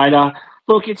on it later.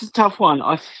 Look, it's a tough one.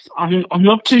 I'm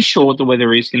not too sure what the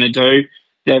weather is going to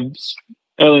do.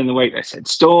 Early in the week, they said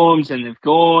storms, and they've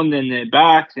gone, then they're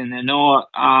back, then they're not.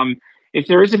 If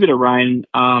there is a bit of rain,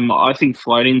 I think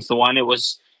floating's the one. It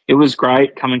was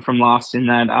great coming from last in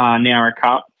that Nowra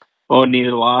Cup, or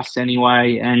near the last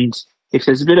anyway. And if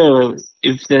there's a bit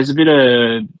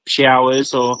of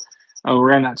showers or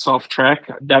around that soft track,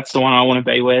 that's the one I want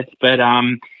to be with. But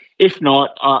if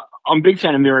not, I'm a big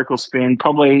fan of Miracle Spin.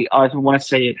 Probably I want to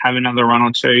see it have another run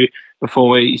or two before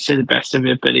we see the best of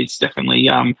it. But it's definitely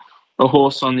a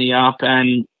horse on the up,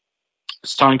 and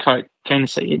Stonecoat can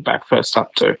see it back first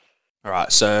up too. All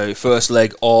right, so first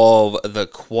leg of the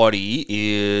quaddie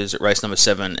is race number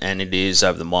 7, and it is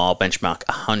over the mile, benchmark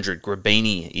 100.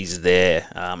 Grabini is there.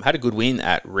 Had a good win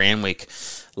at Randwick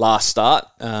last start.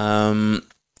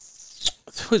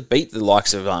 Was beat the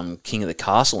likes of King of the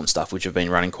Castle and stuff, which have been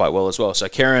running quite well as well. So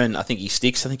Karen, I think he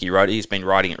sticks. I think he's been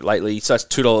riding it lately. So that's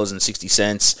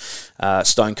 $2.60.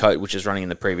 Stonecoat, which is running in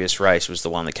the previous race, was the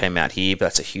one that came out here, but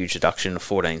that's a huge deduction of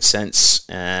 14 cents.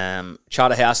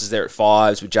 Charterhouse is there at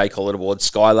 5s with Jay Collett aboard.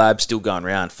 Skylab still going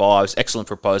around 5s. Excellent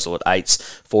proposal at 8s.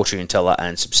 Fortune Teller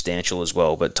and Substantial as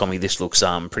well. But Tommy, this looks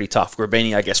pretty tough.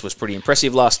 Grabini, I guess, was pretty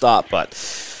impressive last start, but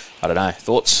I don't know.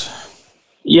 Thoughts?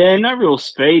 Yeah, no real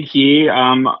speed here,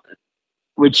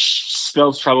 which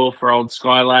spells trouble for old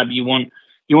Skylab. You want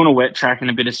a wet track and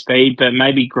a bit of speed, but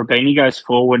maybe Grabini goes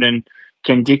forward and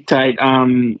can dictate.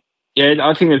 Yeah,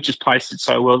 I think they've just placed it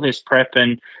so well this prep,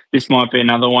 and this might be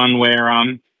another one where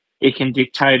it can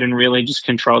dictate and really just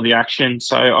control the action.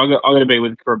 So I got to be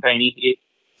with Grabini here.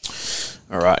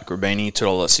 All right, Grabini,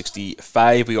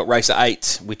 $2.65. We got race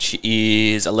 8, which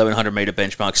is 1,100 metre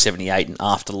benchmark 78, and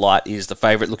Afterlight is the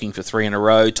favourite, looking for 3 in a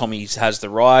row. Tommy has the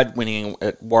ride, winning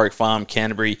at Warwick Farm,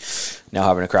 Canterbury, now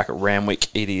having a crack at Randwick.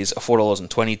 It is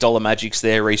 $4.20. Dollar Magic's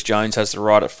there. Reece Jones has the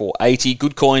ride at $4.80.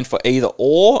 Good coin for either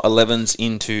or. 11s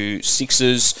into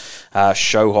 6s.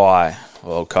 Show High.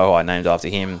 Well, Kohai named after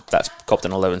him. That's copped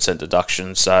an 11-cent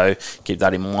deduction, so keep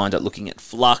that in mind at looking at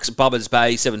Flux. Bubba's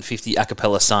Bay, $7.50.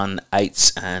 Acapella Sun,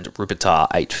 8s, and Rupitar,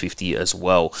 $8.50 as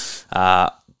well.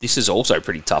 This is also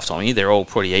pretty tough, Tommy. They're all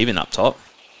pretty even up top.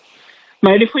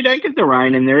 Mate, if we don't get the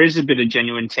rain, and there is a bit of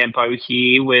genuine tempo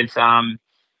here with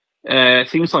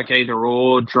things like either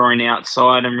or, drawing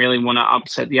outside and really want to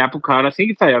upset the apple cart, I think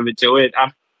if they overdo it,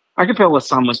 Acapella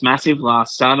Sun was massive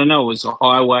last start. I know it was a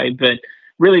highway, but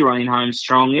really running home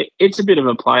strong. It's a bit of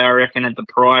a play, I reckon, at the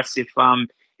price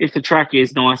if the track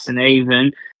is nice and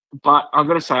even. But I've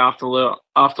got to say,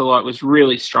 Afterlight was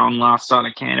really strong last start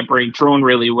at Canterbury, drawn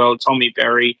really well. Tommy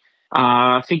Berry,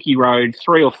 I think he rode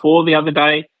 3 or 4 the other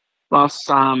day last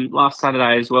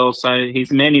Saturday as well. So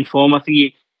he's a man in form. I think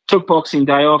he took Boxing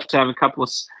Day off to have a couple of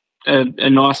a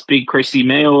nice big Chrissy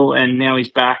meal, and now he's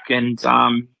back. And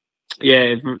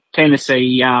keen to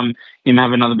see him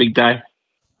have another big day.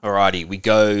 Alrighty, we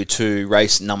go to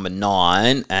race number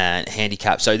 9 and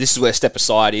handicap. So this is where Step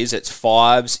Aside is. It's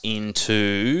 5s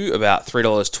into about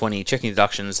 $3.20. Checking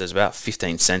deductions, there's about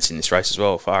 15 cents in this race as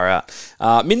well. Far out.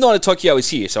 Midnight of Tokyo is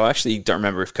here, so I actually don't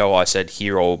remember if Kawhi said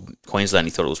here or Queensland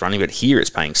he thought it was running, but here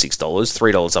it's paying $6,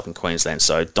 $3 up in Queensland,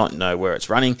 so don't know where it's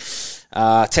running.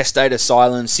 Test Data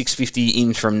Silence, 650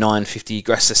 in from 950.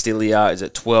 Grass Cecilia is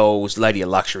at 12s. Lady of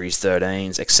Luxury is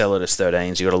 13s. Excellatus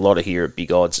 13s. You've got a lot of here at big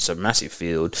odds. It's a massive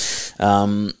field.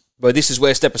 But this is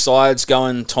where Step Aside's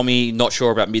going. Tommy, not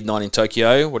sure about Midnight in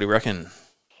Tokyo. What do you reckon?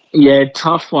 Yeah,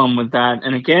 tough one with that.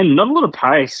 And again, not a lot of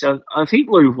pace. I think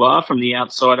Louvois from the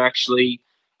outside actually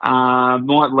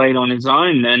might lead on his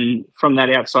own, and from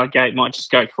that outside gate might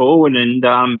just go forward,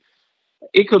 and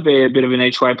it could be a bit of an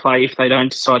each-way play if they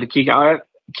don't decide to kick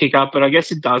up. But I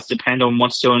guess it does depend on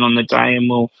what's doing on the day, and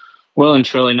we'll well and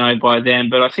truly know by then.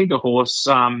 But I think the horse,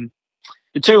 the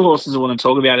two horses I want to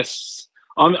talk about is,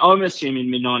 I'm assuming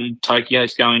Midnight in Tokyo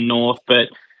is going north, but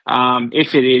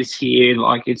if it is here,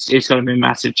 like it's going to be a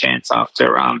massive chance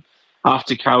after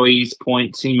Coe's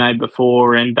points he made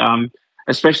before, and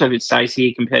especially if it stays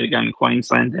here compared to going to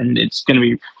Queensland, and it's going to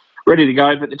be ready to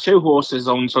go. But the two horses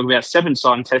I want to talk about, 7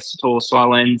 Side and Testator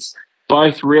Silence,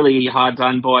 both really hard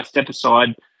done by. Step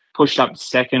Aside pushed up to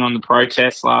second on the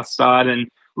protest last start, and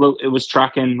look, it was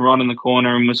tracking right in the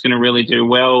corner and was going to really do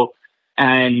well,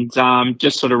 and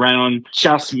just sort of ran on,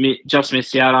 just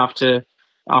missed out after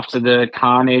the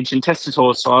carnage. And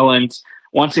Testator Silence,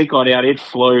 once it got out, it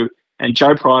flew, and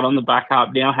Joe Pride on the back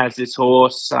up now has this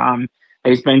horse.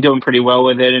 He's been doing pretty well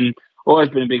with it, and always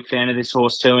been a big fan of this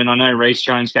horse too, and I know Reece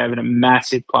Jones gave it a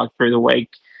massive plug through the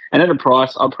week. And at a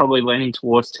price, I'm probably leaning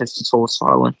towards Testator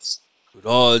Silence. Good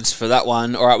odds for that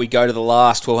one. All right, we go to the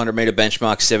last 1,200-metre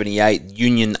benchmark, 78,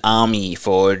 Union Army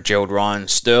for Gerald Ryan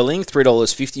Sterling,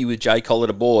 $3.50 with Jay Collett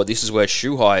aboard. This is where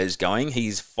Shuhai is going.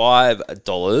 He's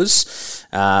 $5.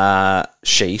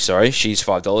 She's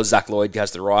 $5. Zach Lloyd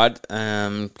has the ride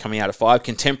coming out of 5.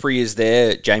 Contemporary is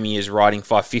there. Jamie is riding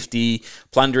 $5.50.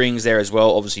 Plundering's there as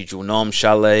well. Obviously, Jewel Nom,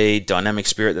 Chalet, Dynamic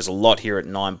Spirit. There's a lot here at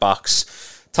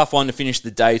 $9. Tough one to finish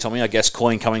the day, Tommy. I guess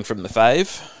Coin coming from the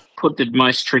fave. Put the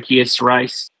most trickiest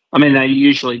race. I mean, they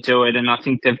usually do it, and I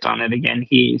think they've done it again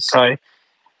here. So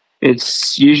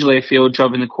it's usually a field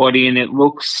job in the quaddie, and it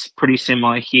looks pretty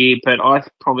similar here. But I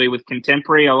probably with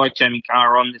Contemporary, I like Jamie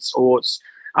Carr on this horse.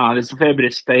 There's a fair bit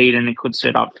of speed, and it could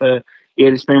set up for,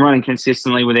 it's been running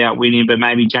consistently without winning, but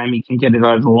maybe Jamie can get it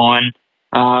over the line.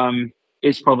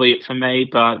 It's probably it for me,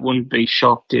 but wouldn't be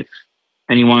shocked if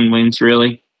anyone wins,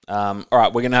 really. All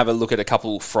right, we're going to have a look at a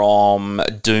couple from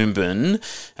Doomben.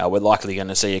 We're likely going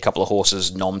to see a couple of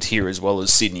horses nommed here as well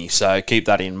as Sydney, so keep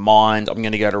that in mind. I'm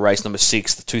going to go to race number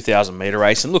 6, the 2,000-metre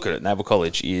race, and look at it. Naval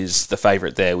College is the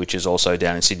favourite there, which is also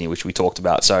down in Sydney, which we talked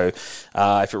about. So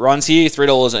if it runs here,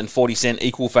 $3.40,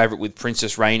 equal favourite with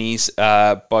Princess Rainey's,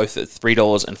 both at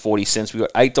 $3.40. We've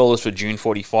got $8 for June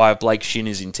 45. Blake Shin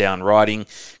is in town riding.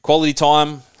 Quality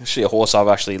Time, actually a horse I've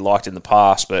actually liked in the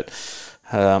past, but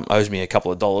owes me a couple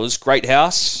of dollars. Great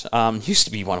House used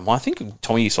to be one of mine. I think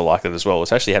Tommy used to like it as well.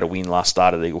 It's actually had a win last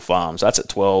start at Eagle Farms. That's at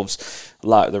 12s.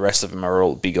 The rest of them are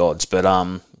all big odds. But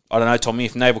I don't know, Tommy,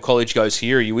 if Naval College goes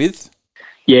here, are you with?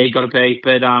 Yeah, you got to be.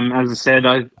 But as I said,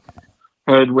 I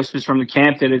heard whispers from the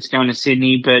camp that it's going to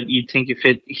Sydney, but you'd think if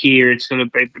it here, it's going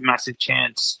to be a massive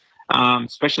chance,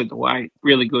 especially the weight.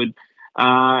 Really good.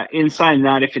 In saying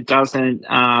that, if it doesn't,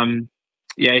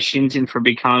 Shin's in for a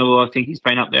big carnival. I think he's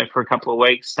been up there for a couple of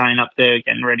weeks, staying up there,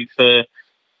 getting ready for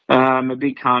a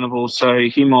big carnival. So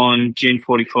him on June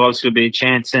 45 is going to be a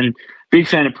chance. And big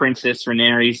fan of Princess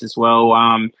Renaries as well.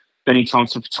 Benny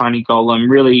Thompson for Tony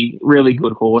Golem. Really, really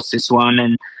good horse, this one.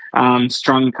 And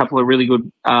strung a couple of really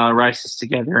good races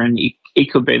together. And he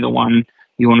could be the one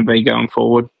you want to be going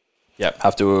forward. Yep,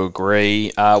 have to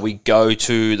agree. We go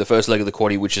to the first leg of the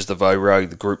quaddie, which is the Voro,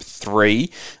 the Group 3.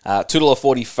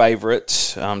 $2.40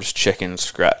 favourite. I'm just checking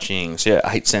scratchings.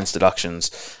 8 cents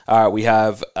deductions. We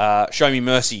have Show Me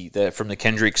Mercy from the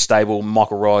Kendrick stable.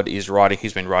 Michael Rod is riding.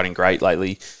 He's been riding great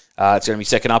lately. It's going to be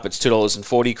second up. It's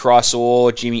 $2.40.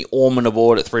 Chrysor, Jimmy Orman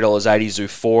aboard at $3.80.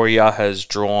 Zoophoria has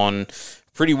drawn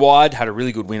pretty wide. Had a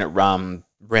really good win at round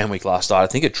week last night. I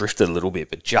think it drifted a little bit,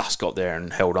 but just got there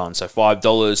and held on. So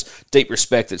 $5. Deep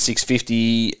Respect at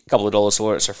 $6.50. A couple of dollars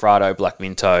for it. Sofrado, Black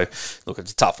Minto. Look,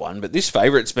 it's a tough one. But this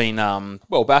favourite's been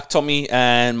well back, Tommy,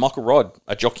 and Michael Rod,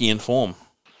 a jockey in form.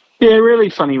 Yeah, really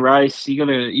funny race. You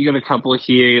got a couple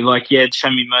here. Like, yeah,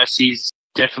 Show Me Mercy's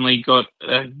definitely got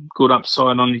a good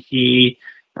upside on here.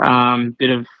 Bit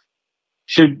of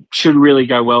should really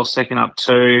go well second up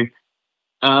too.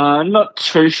 Not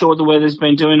too sure what the weather's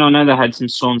been doing. I know they had some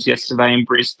storms yesterday in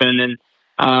Brisbane and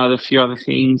a few other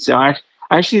things. I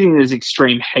actually think there's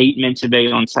extreme heat meant to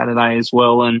be on Saturday as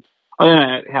well, and I don't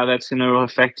know how that's going to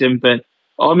affect him. But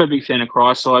I'm a big fan of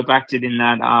Chrysler. I backed it in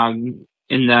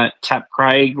that Tap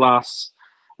Craig last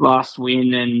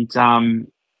win, and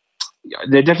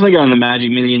they're definitely going to the Magic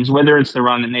Millions. Whether it's the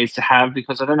run that needs to have,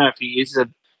 because I don't know if he is a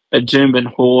Doomben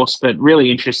horse, but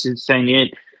really interested in seeing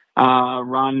it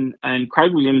run. And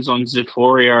Craig Williams on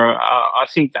Zephoria, I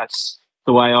think that's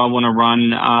the way I want to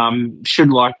run. Should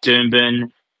like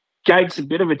Doomben. Gate's a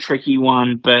bit of a tricky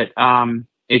one, but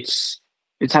it's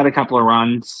had a couple of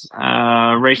runs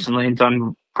recently and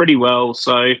done pretty well.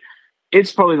 So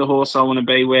it's probably the horse I want to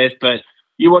be with. But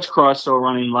you watch Chrysler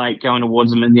running late, going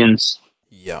towards the millions.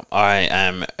 Yeah, I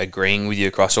am agreeing with you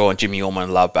across all, and Jimmy Orman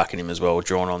love backing him as well,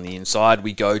 drawn on the inside.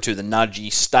 We go to the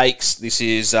Nudgy Stakes. This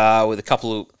is with a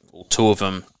couple of, well, two of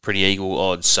them pretty equal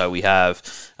odds. So we have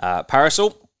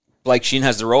Parasol. Blake Shin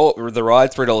has the ride,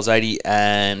 $3.80,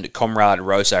 and Comrade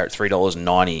Rosa at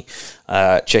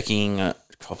 $3.90. Checking a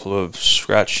couple of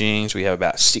scratchings, we have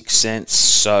about 6 cents.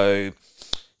 So,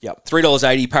 yeah,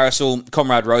 $3.80, Parasol,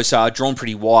 Comrade Rosa, drawn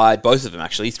pretty wide, both of them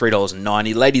actually,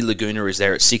 $3.90. Lady Laguna is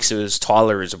there at $6.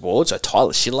 Tyler is aboard, so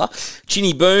Tyler Schiller.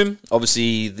 Chinny Boom,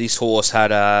 obviously this horse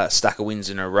had a stack of wins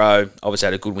in a row. Obviously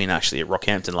had a good win actually at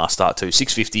Rockhampton last start too,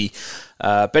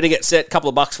 $6.50. Better Get Set, couple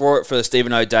of bucks for it for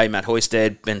Stephen O'Day, Matt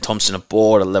Hoysted, Ben Thompson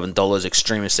aboard, $11.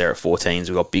 Extremists there at 14s.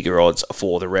 We've got bigger odds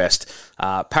for the rest.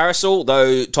 Parasol,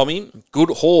 though, Tommy, good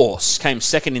horse, came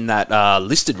second in that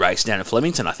listed race down in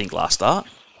Flemington, I think, last start.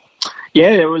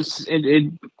 Yeah, it was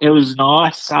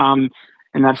nice. And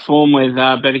that form with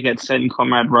Better Get Set and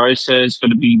Comrade Rosa is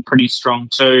going to be pretty strong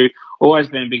too. Always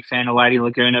been a big fan of Lady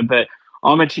Laguna, but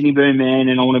I'm a Chinny Boom man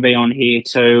and I want to be on here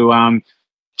too.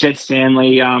 Jet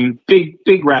Stanley,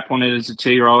 big rap on it as a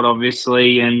 2-year-old,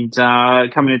 obviously, and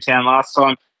coming to town last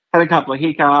time, had a couple of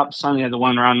hiccups, only had the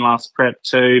one run last prep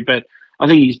too, but I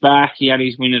think he's back. He had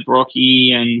his win at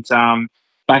Rocky and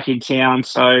back in town,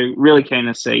 so really keen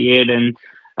to see it, and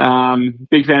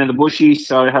big fan of the Bushy,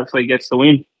 so hopefully he gets the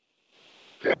win.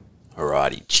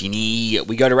 Alrighty, Chinny.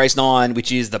 We go to race 9,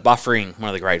 which is the Buffering, one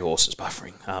of the great horses,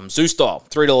 Buffering. Zoo Style,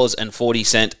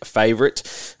 $3.40 favourite.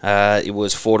 It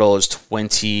was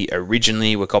 $4.20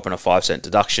 originally. We're copping a 5-cent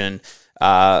deduction.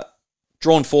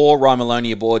 Drawn 4, Ryan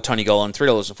Maloney aboard, Tony Gollan,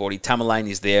 $3.40. Tamerlane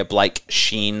is there, Blake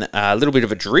Shin, a little bit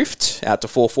of a drift, out to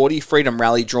 $4.40. Freedom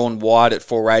Rally, drawn wide at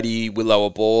 $4.80. Willow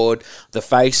aboard. The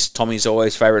Face, Tommy's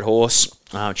always favourite horse,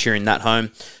 cheering that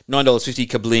home. $9.50,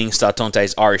 Kabling,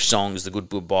 Startonte's Irish Songs, The Good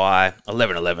Goodbye,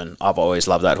 $11.11. I've always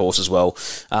loved that horse as well.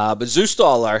 But Zoo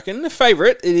Style, I reckon, the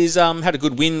favourite. It is had a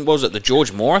good win. What was it, the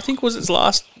George Moore, I think, was its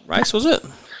last race, was it?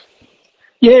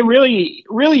 Yeah, really,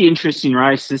 really interesting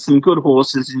race. There's some good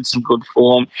horses in some good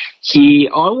form here.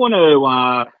 I want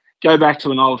to go back to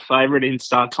an old favourite in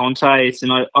Startontes,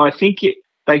 and I think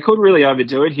they could really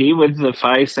overdo it here with The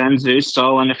Face and Zoo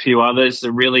Style and a few others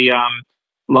that really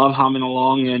love humming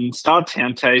along. And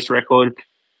Startontes' record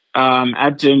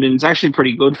at Doomben is actually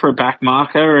pretty good for a back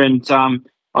marker, and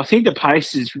I think the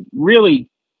pace is really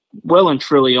well and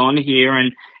truly on here,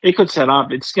 and it could set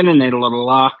up. It's going to need a lot of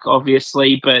luck,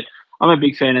 obviously, but I'm a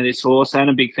big fan of this horse and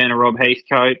a big fan of Rob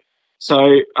Heathcote.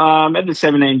 So at the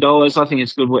 $17, I think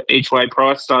it's good each way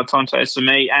price, Startontes for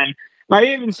me. And maybe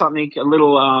even something a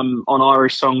little on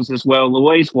Irish Songs as well.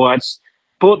 Louise White's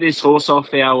bought this horse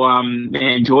off our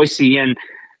man Joycey and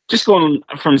just gone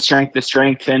from strength to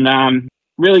strength and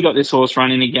really got this horse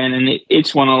running again. And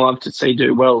it's one I love to see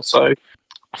do well. So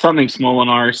something small on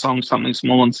Irish Songs, something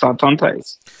small on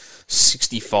Startontes.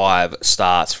 65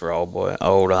 starts for old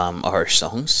Irish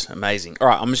Songs. Amazing. All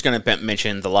right, I'm just going to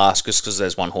mention the last because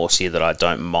there's one horse here that I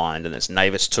don't mind, and it's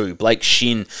Navis 2. Blake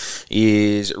Shin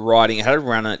is riding. Had a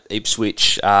run at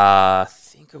Ipswich. I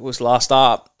think it was last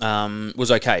start. Was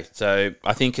okay. So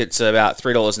I think it's about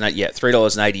 $3.80. Yeah,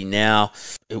 $3.80 now.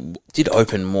 It did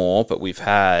open more, but we've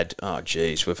had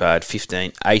 18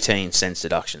 cents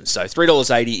deductions. So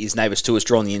 $3.80 is Navis 2. It's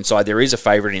drawn the inside. There is a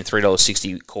favourite in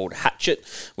 $3.60 called Hatchet,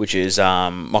 which is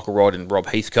Michael Rod and Rob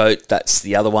Heathcote. That's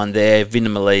the other one there.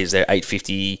 Vindamali is there,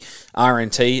 $8.50.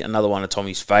 RNT, another one of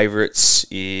Tommy's favourites,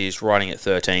 is riding at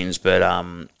 13s. But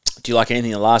do you like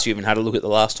anything in the last? You haven't had a look at the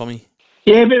last, Tommy?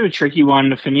 Yeah, a bit of a tricky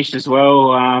one to finish as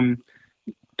well.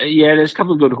 Yeah, there's a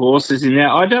couple of good horses in there.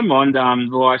 I don't mind the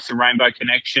likes of Rainbow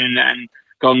Connection and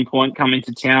Golden Point coming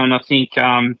to town. I think,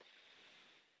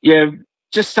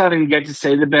 just starting to get to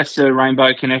see the best of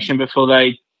Rainbow Connection before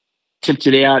they tipped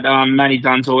it out. Matty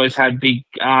Dunn's always had big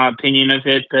opinion of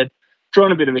it, but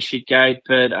drawn a bit of a shit gate.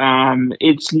 But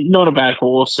it's not a bad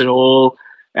horse at all,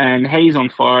 and he's on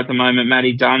fire at the moment,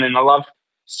 Matty Dunn. And I love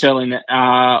Sterling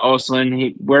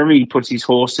Oslin. Wherever he puts his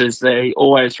horses, they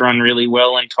always run really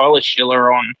well. And Tyler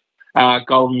Schiller on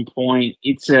Golden Point,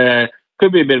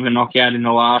 could be a bit of a knockout in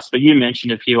the last. But you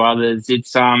mentioned a few others.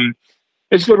 It's a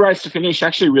good race to finish.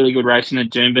 Actually, really good racing at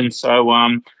Doomben. So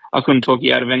I couldn't talk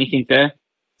you out of anything there.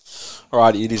 All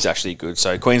right, it is actually good.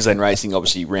 So Queensland racing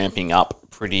obviously ramping up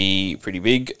pretty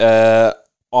big.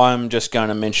 I'm just going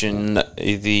to mention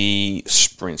the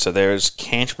sprint. So there's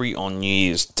Canterbury on New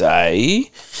Year's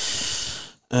Day.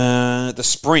 The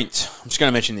sprint. I'm just going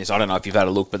to mention this. I don't know if you've had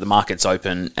a look, but the market's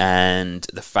open and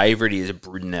the favourite is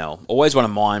Brudenell. Always one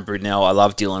of mine, Brudenell. I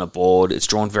love Dylan aboard. It's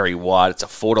drawn very wide. It's a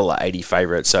 $4.80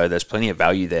 favourite, so there's plenty of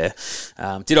value there.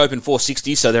 Did open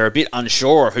 $4.60, so they're a bit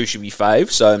unsure of who should be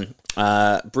fave. So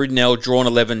Brudenell, drawn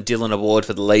 11, Dylan aboard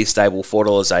for the Lee stable,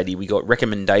 $4.80. We got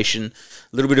Recommendation,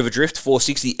 a little bit of a drift,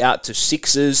 $4.60 out to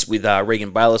sixes with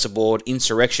Regan Bayless aboard.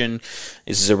 Insurrection,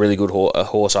 this is a really good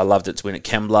horse. I loved it to win at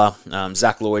Kembla.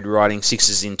 Zach Lloyd riding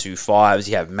sixes into fives.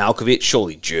 You have Malkovich,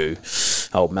 surely due.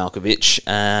 Old Malkovich.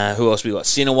 Who else? We got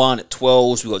Cinnawon at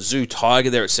 12s. We got Zoo Tiger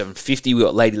there at $7.50. We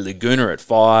got Lady Laguna at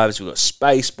 5s. We got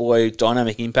Space Boy,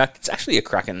 Dynamic Impact. It's actually a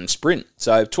cracking sprint.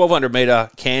 So 1200 metre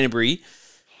Canterbury.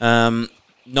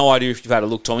 No idea if you've had a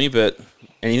look, Tommy, but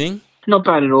anything? Not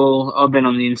bad at all. I've been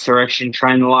on the Insurrection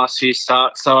train the last few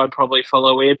starts, so I'd probably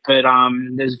follow it. But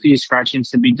there's a few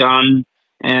scratchings to be done,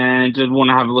 and I'd want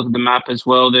to have a look at the map as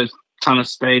well. There's a ton of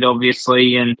speed,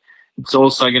 obviously, and it's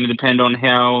also going to depend on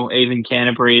how even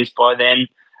Canterbury is by then.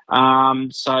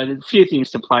 So there's a few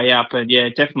things to play out, but yeah,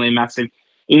 definitely a massive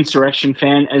Insurrection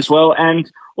fan as well. And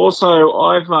also,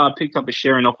 I've picked up a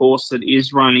share in a horse that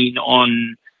is running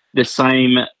on the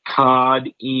same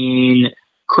card in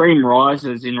Cream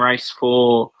Rises in race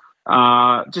 4.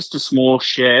 Just a small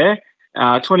share,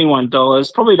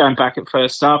 $21. Probably don't back it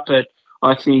first up, but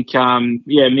I think,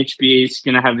 Mitch Beer's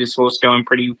going to have this horse going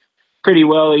pretty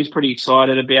well. He's pretty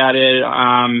excited about it.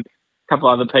 A couple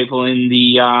other people in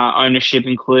the ownership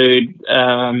include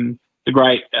the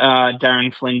great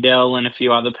Darren Flindell and a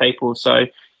few other people. So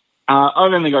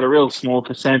I've only got a real small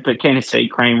percent, but keen to see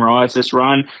Cream Rise this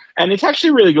run. And it's actually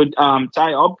a really good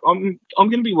day. I'm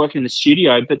going to be working in the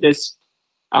studio, but there's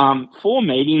 4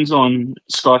 meetings on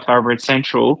Sky Thoroughbred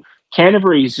Central.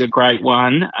 Canterbury's a great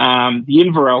one. The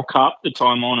Inverell Cup, the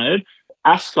time-honoured.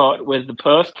 Ascot with the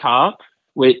Perth Cup,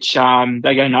 which they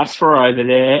go nuts for over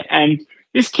there. And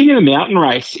this King of the Mountain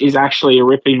race is actually a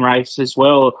ripping race as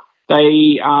well.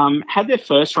 They had their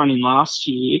first run in last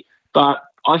year, but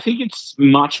I think it's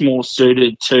much more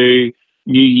suited to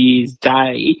New Year's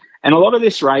Day. And a lot of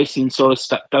this racing sort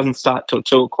of doesn't start till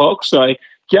 2 o'clock. So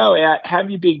go out, have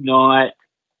your big night,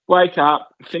 wake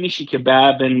up, finish your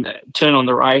kebab and turn on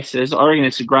the races. I reckon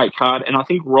it's a great card. And I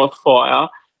think Rothfire,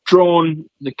 drawn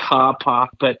the car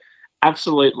park, but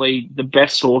absolutely the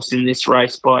best horse in this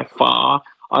race by far.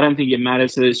 I don't think it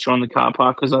matters that it's drawn the car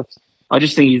park because I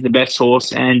just think he's the best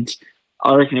horse and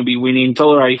I reckon he'll be winning.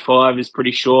 $1.85 is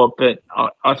pretty short, but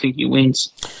I think he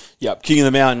wins. Yep, King of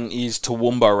the Mountain is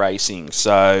Toowoomba Racing,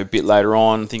 so a bit later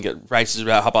on, I think it races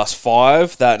about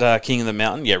 5:30, that King of the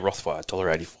Mountain. Yeah, Rothfire,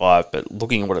 $1.85, but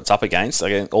looking at what it's up against,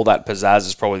 again, all that pizzazz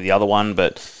is probably the other one,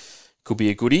 but could be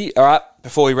a goodie. All right,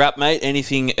 before we wrap, mate,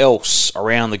 anything else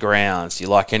around the grounds? Do you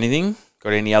like anything?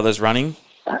 Got any others running?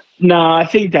 No, I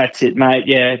think that's it, mate.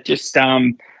 Yeah, just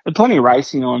there's plenty of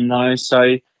racing on those,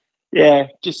 so yeah,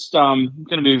 just going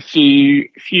to be a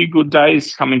few good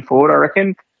days coming forward, I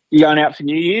reckon. You going out for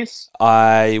New Year's?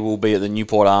 I will be at the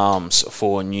Newport Arms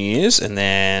for New Year's, and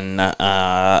then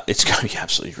it's going to be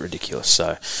absolutely ridiculous.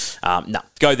 So,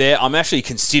 go there. I'm actually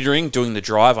considering doing the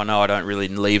drive. I know I don't really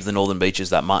leave the Northern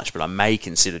Beaches that much, but I may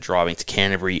consider driving to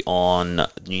Canterbury on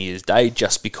New Year's Day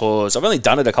just because I've only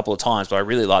done it a couple of times, but I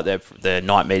really like their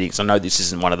night meetings. I know this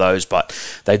isn't one of those, but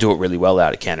they do it really well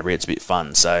out at Canterbury. It's a bit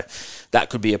fun. So that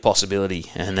could be a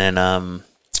possibility. And then,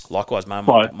 likewise, mate,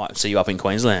 might see you up in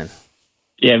Queensland.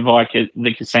 Yeah, via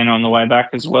the casino on the way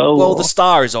back as well. Well, the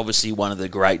Star is obviously one of the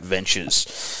great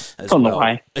ventures. It's on the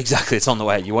way. Exactly, it's on the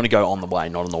way. You want to go on the way,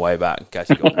 not on the way back, in case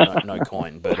you got no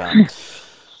coin. But all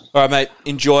right, mate,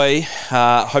 enjoy.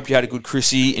 Hope you had a good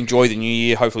Chrissy. Enjoy the new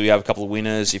year. Hopefully we have a couple of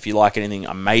winners. If you like anything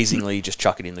amazingly, just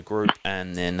chuck it in the group.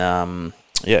 And then,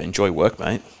 enjoy work,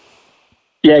 mate.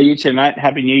 Yeah, you too, mate.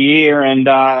 Happy New Year and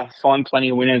find plenty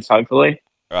of winners, hopefully.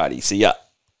 All righty, see ya.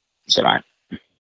 See you, mate.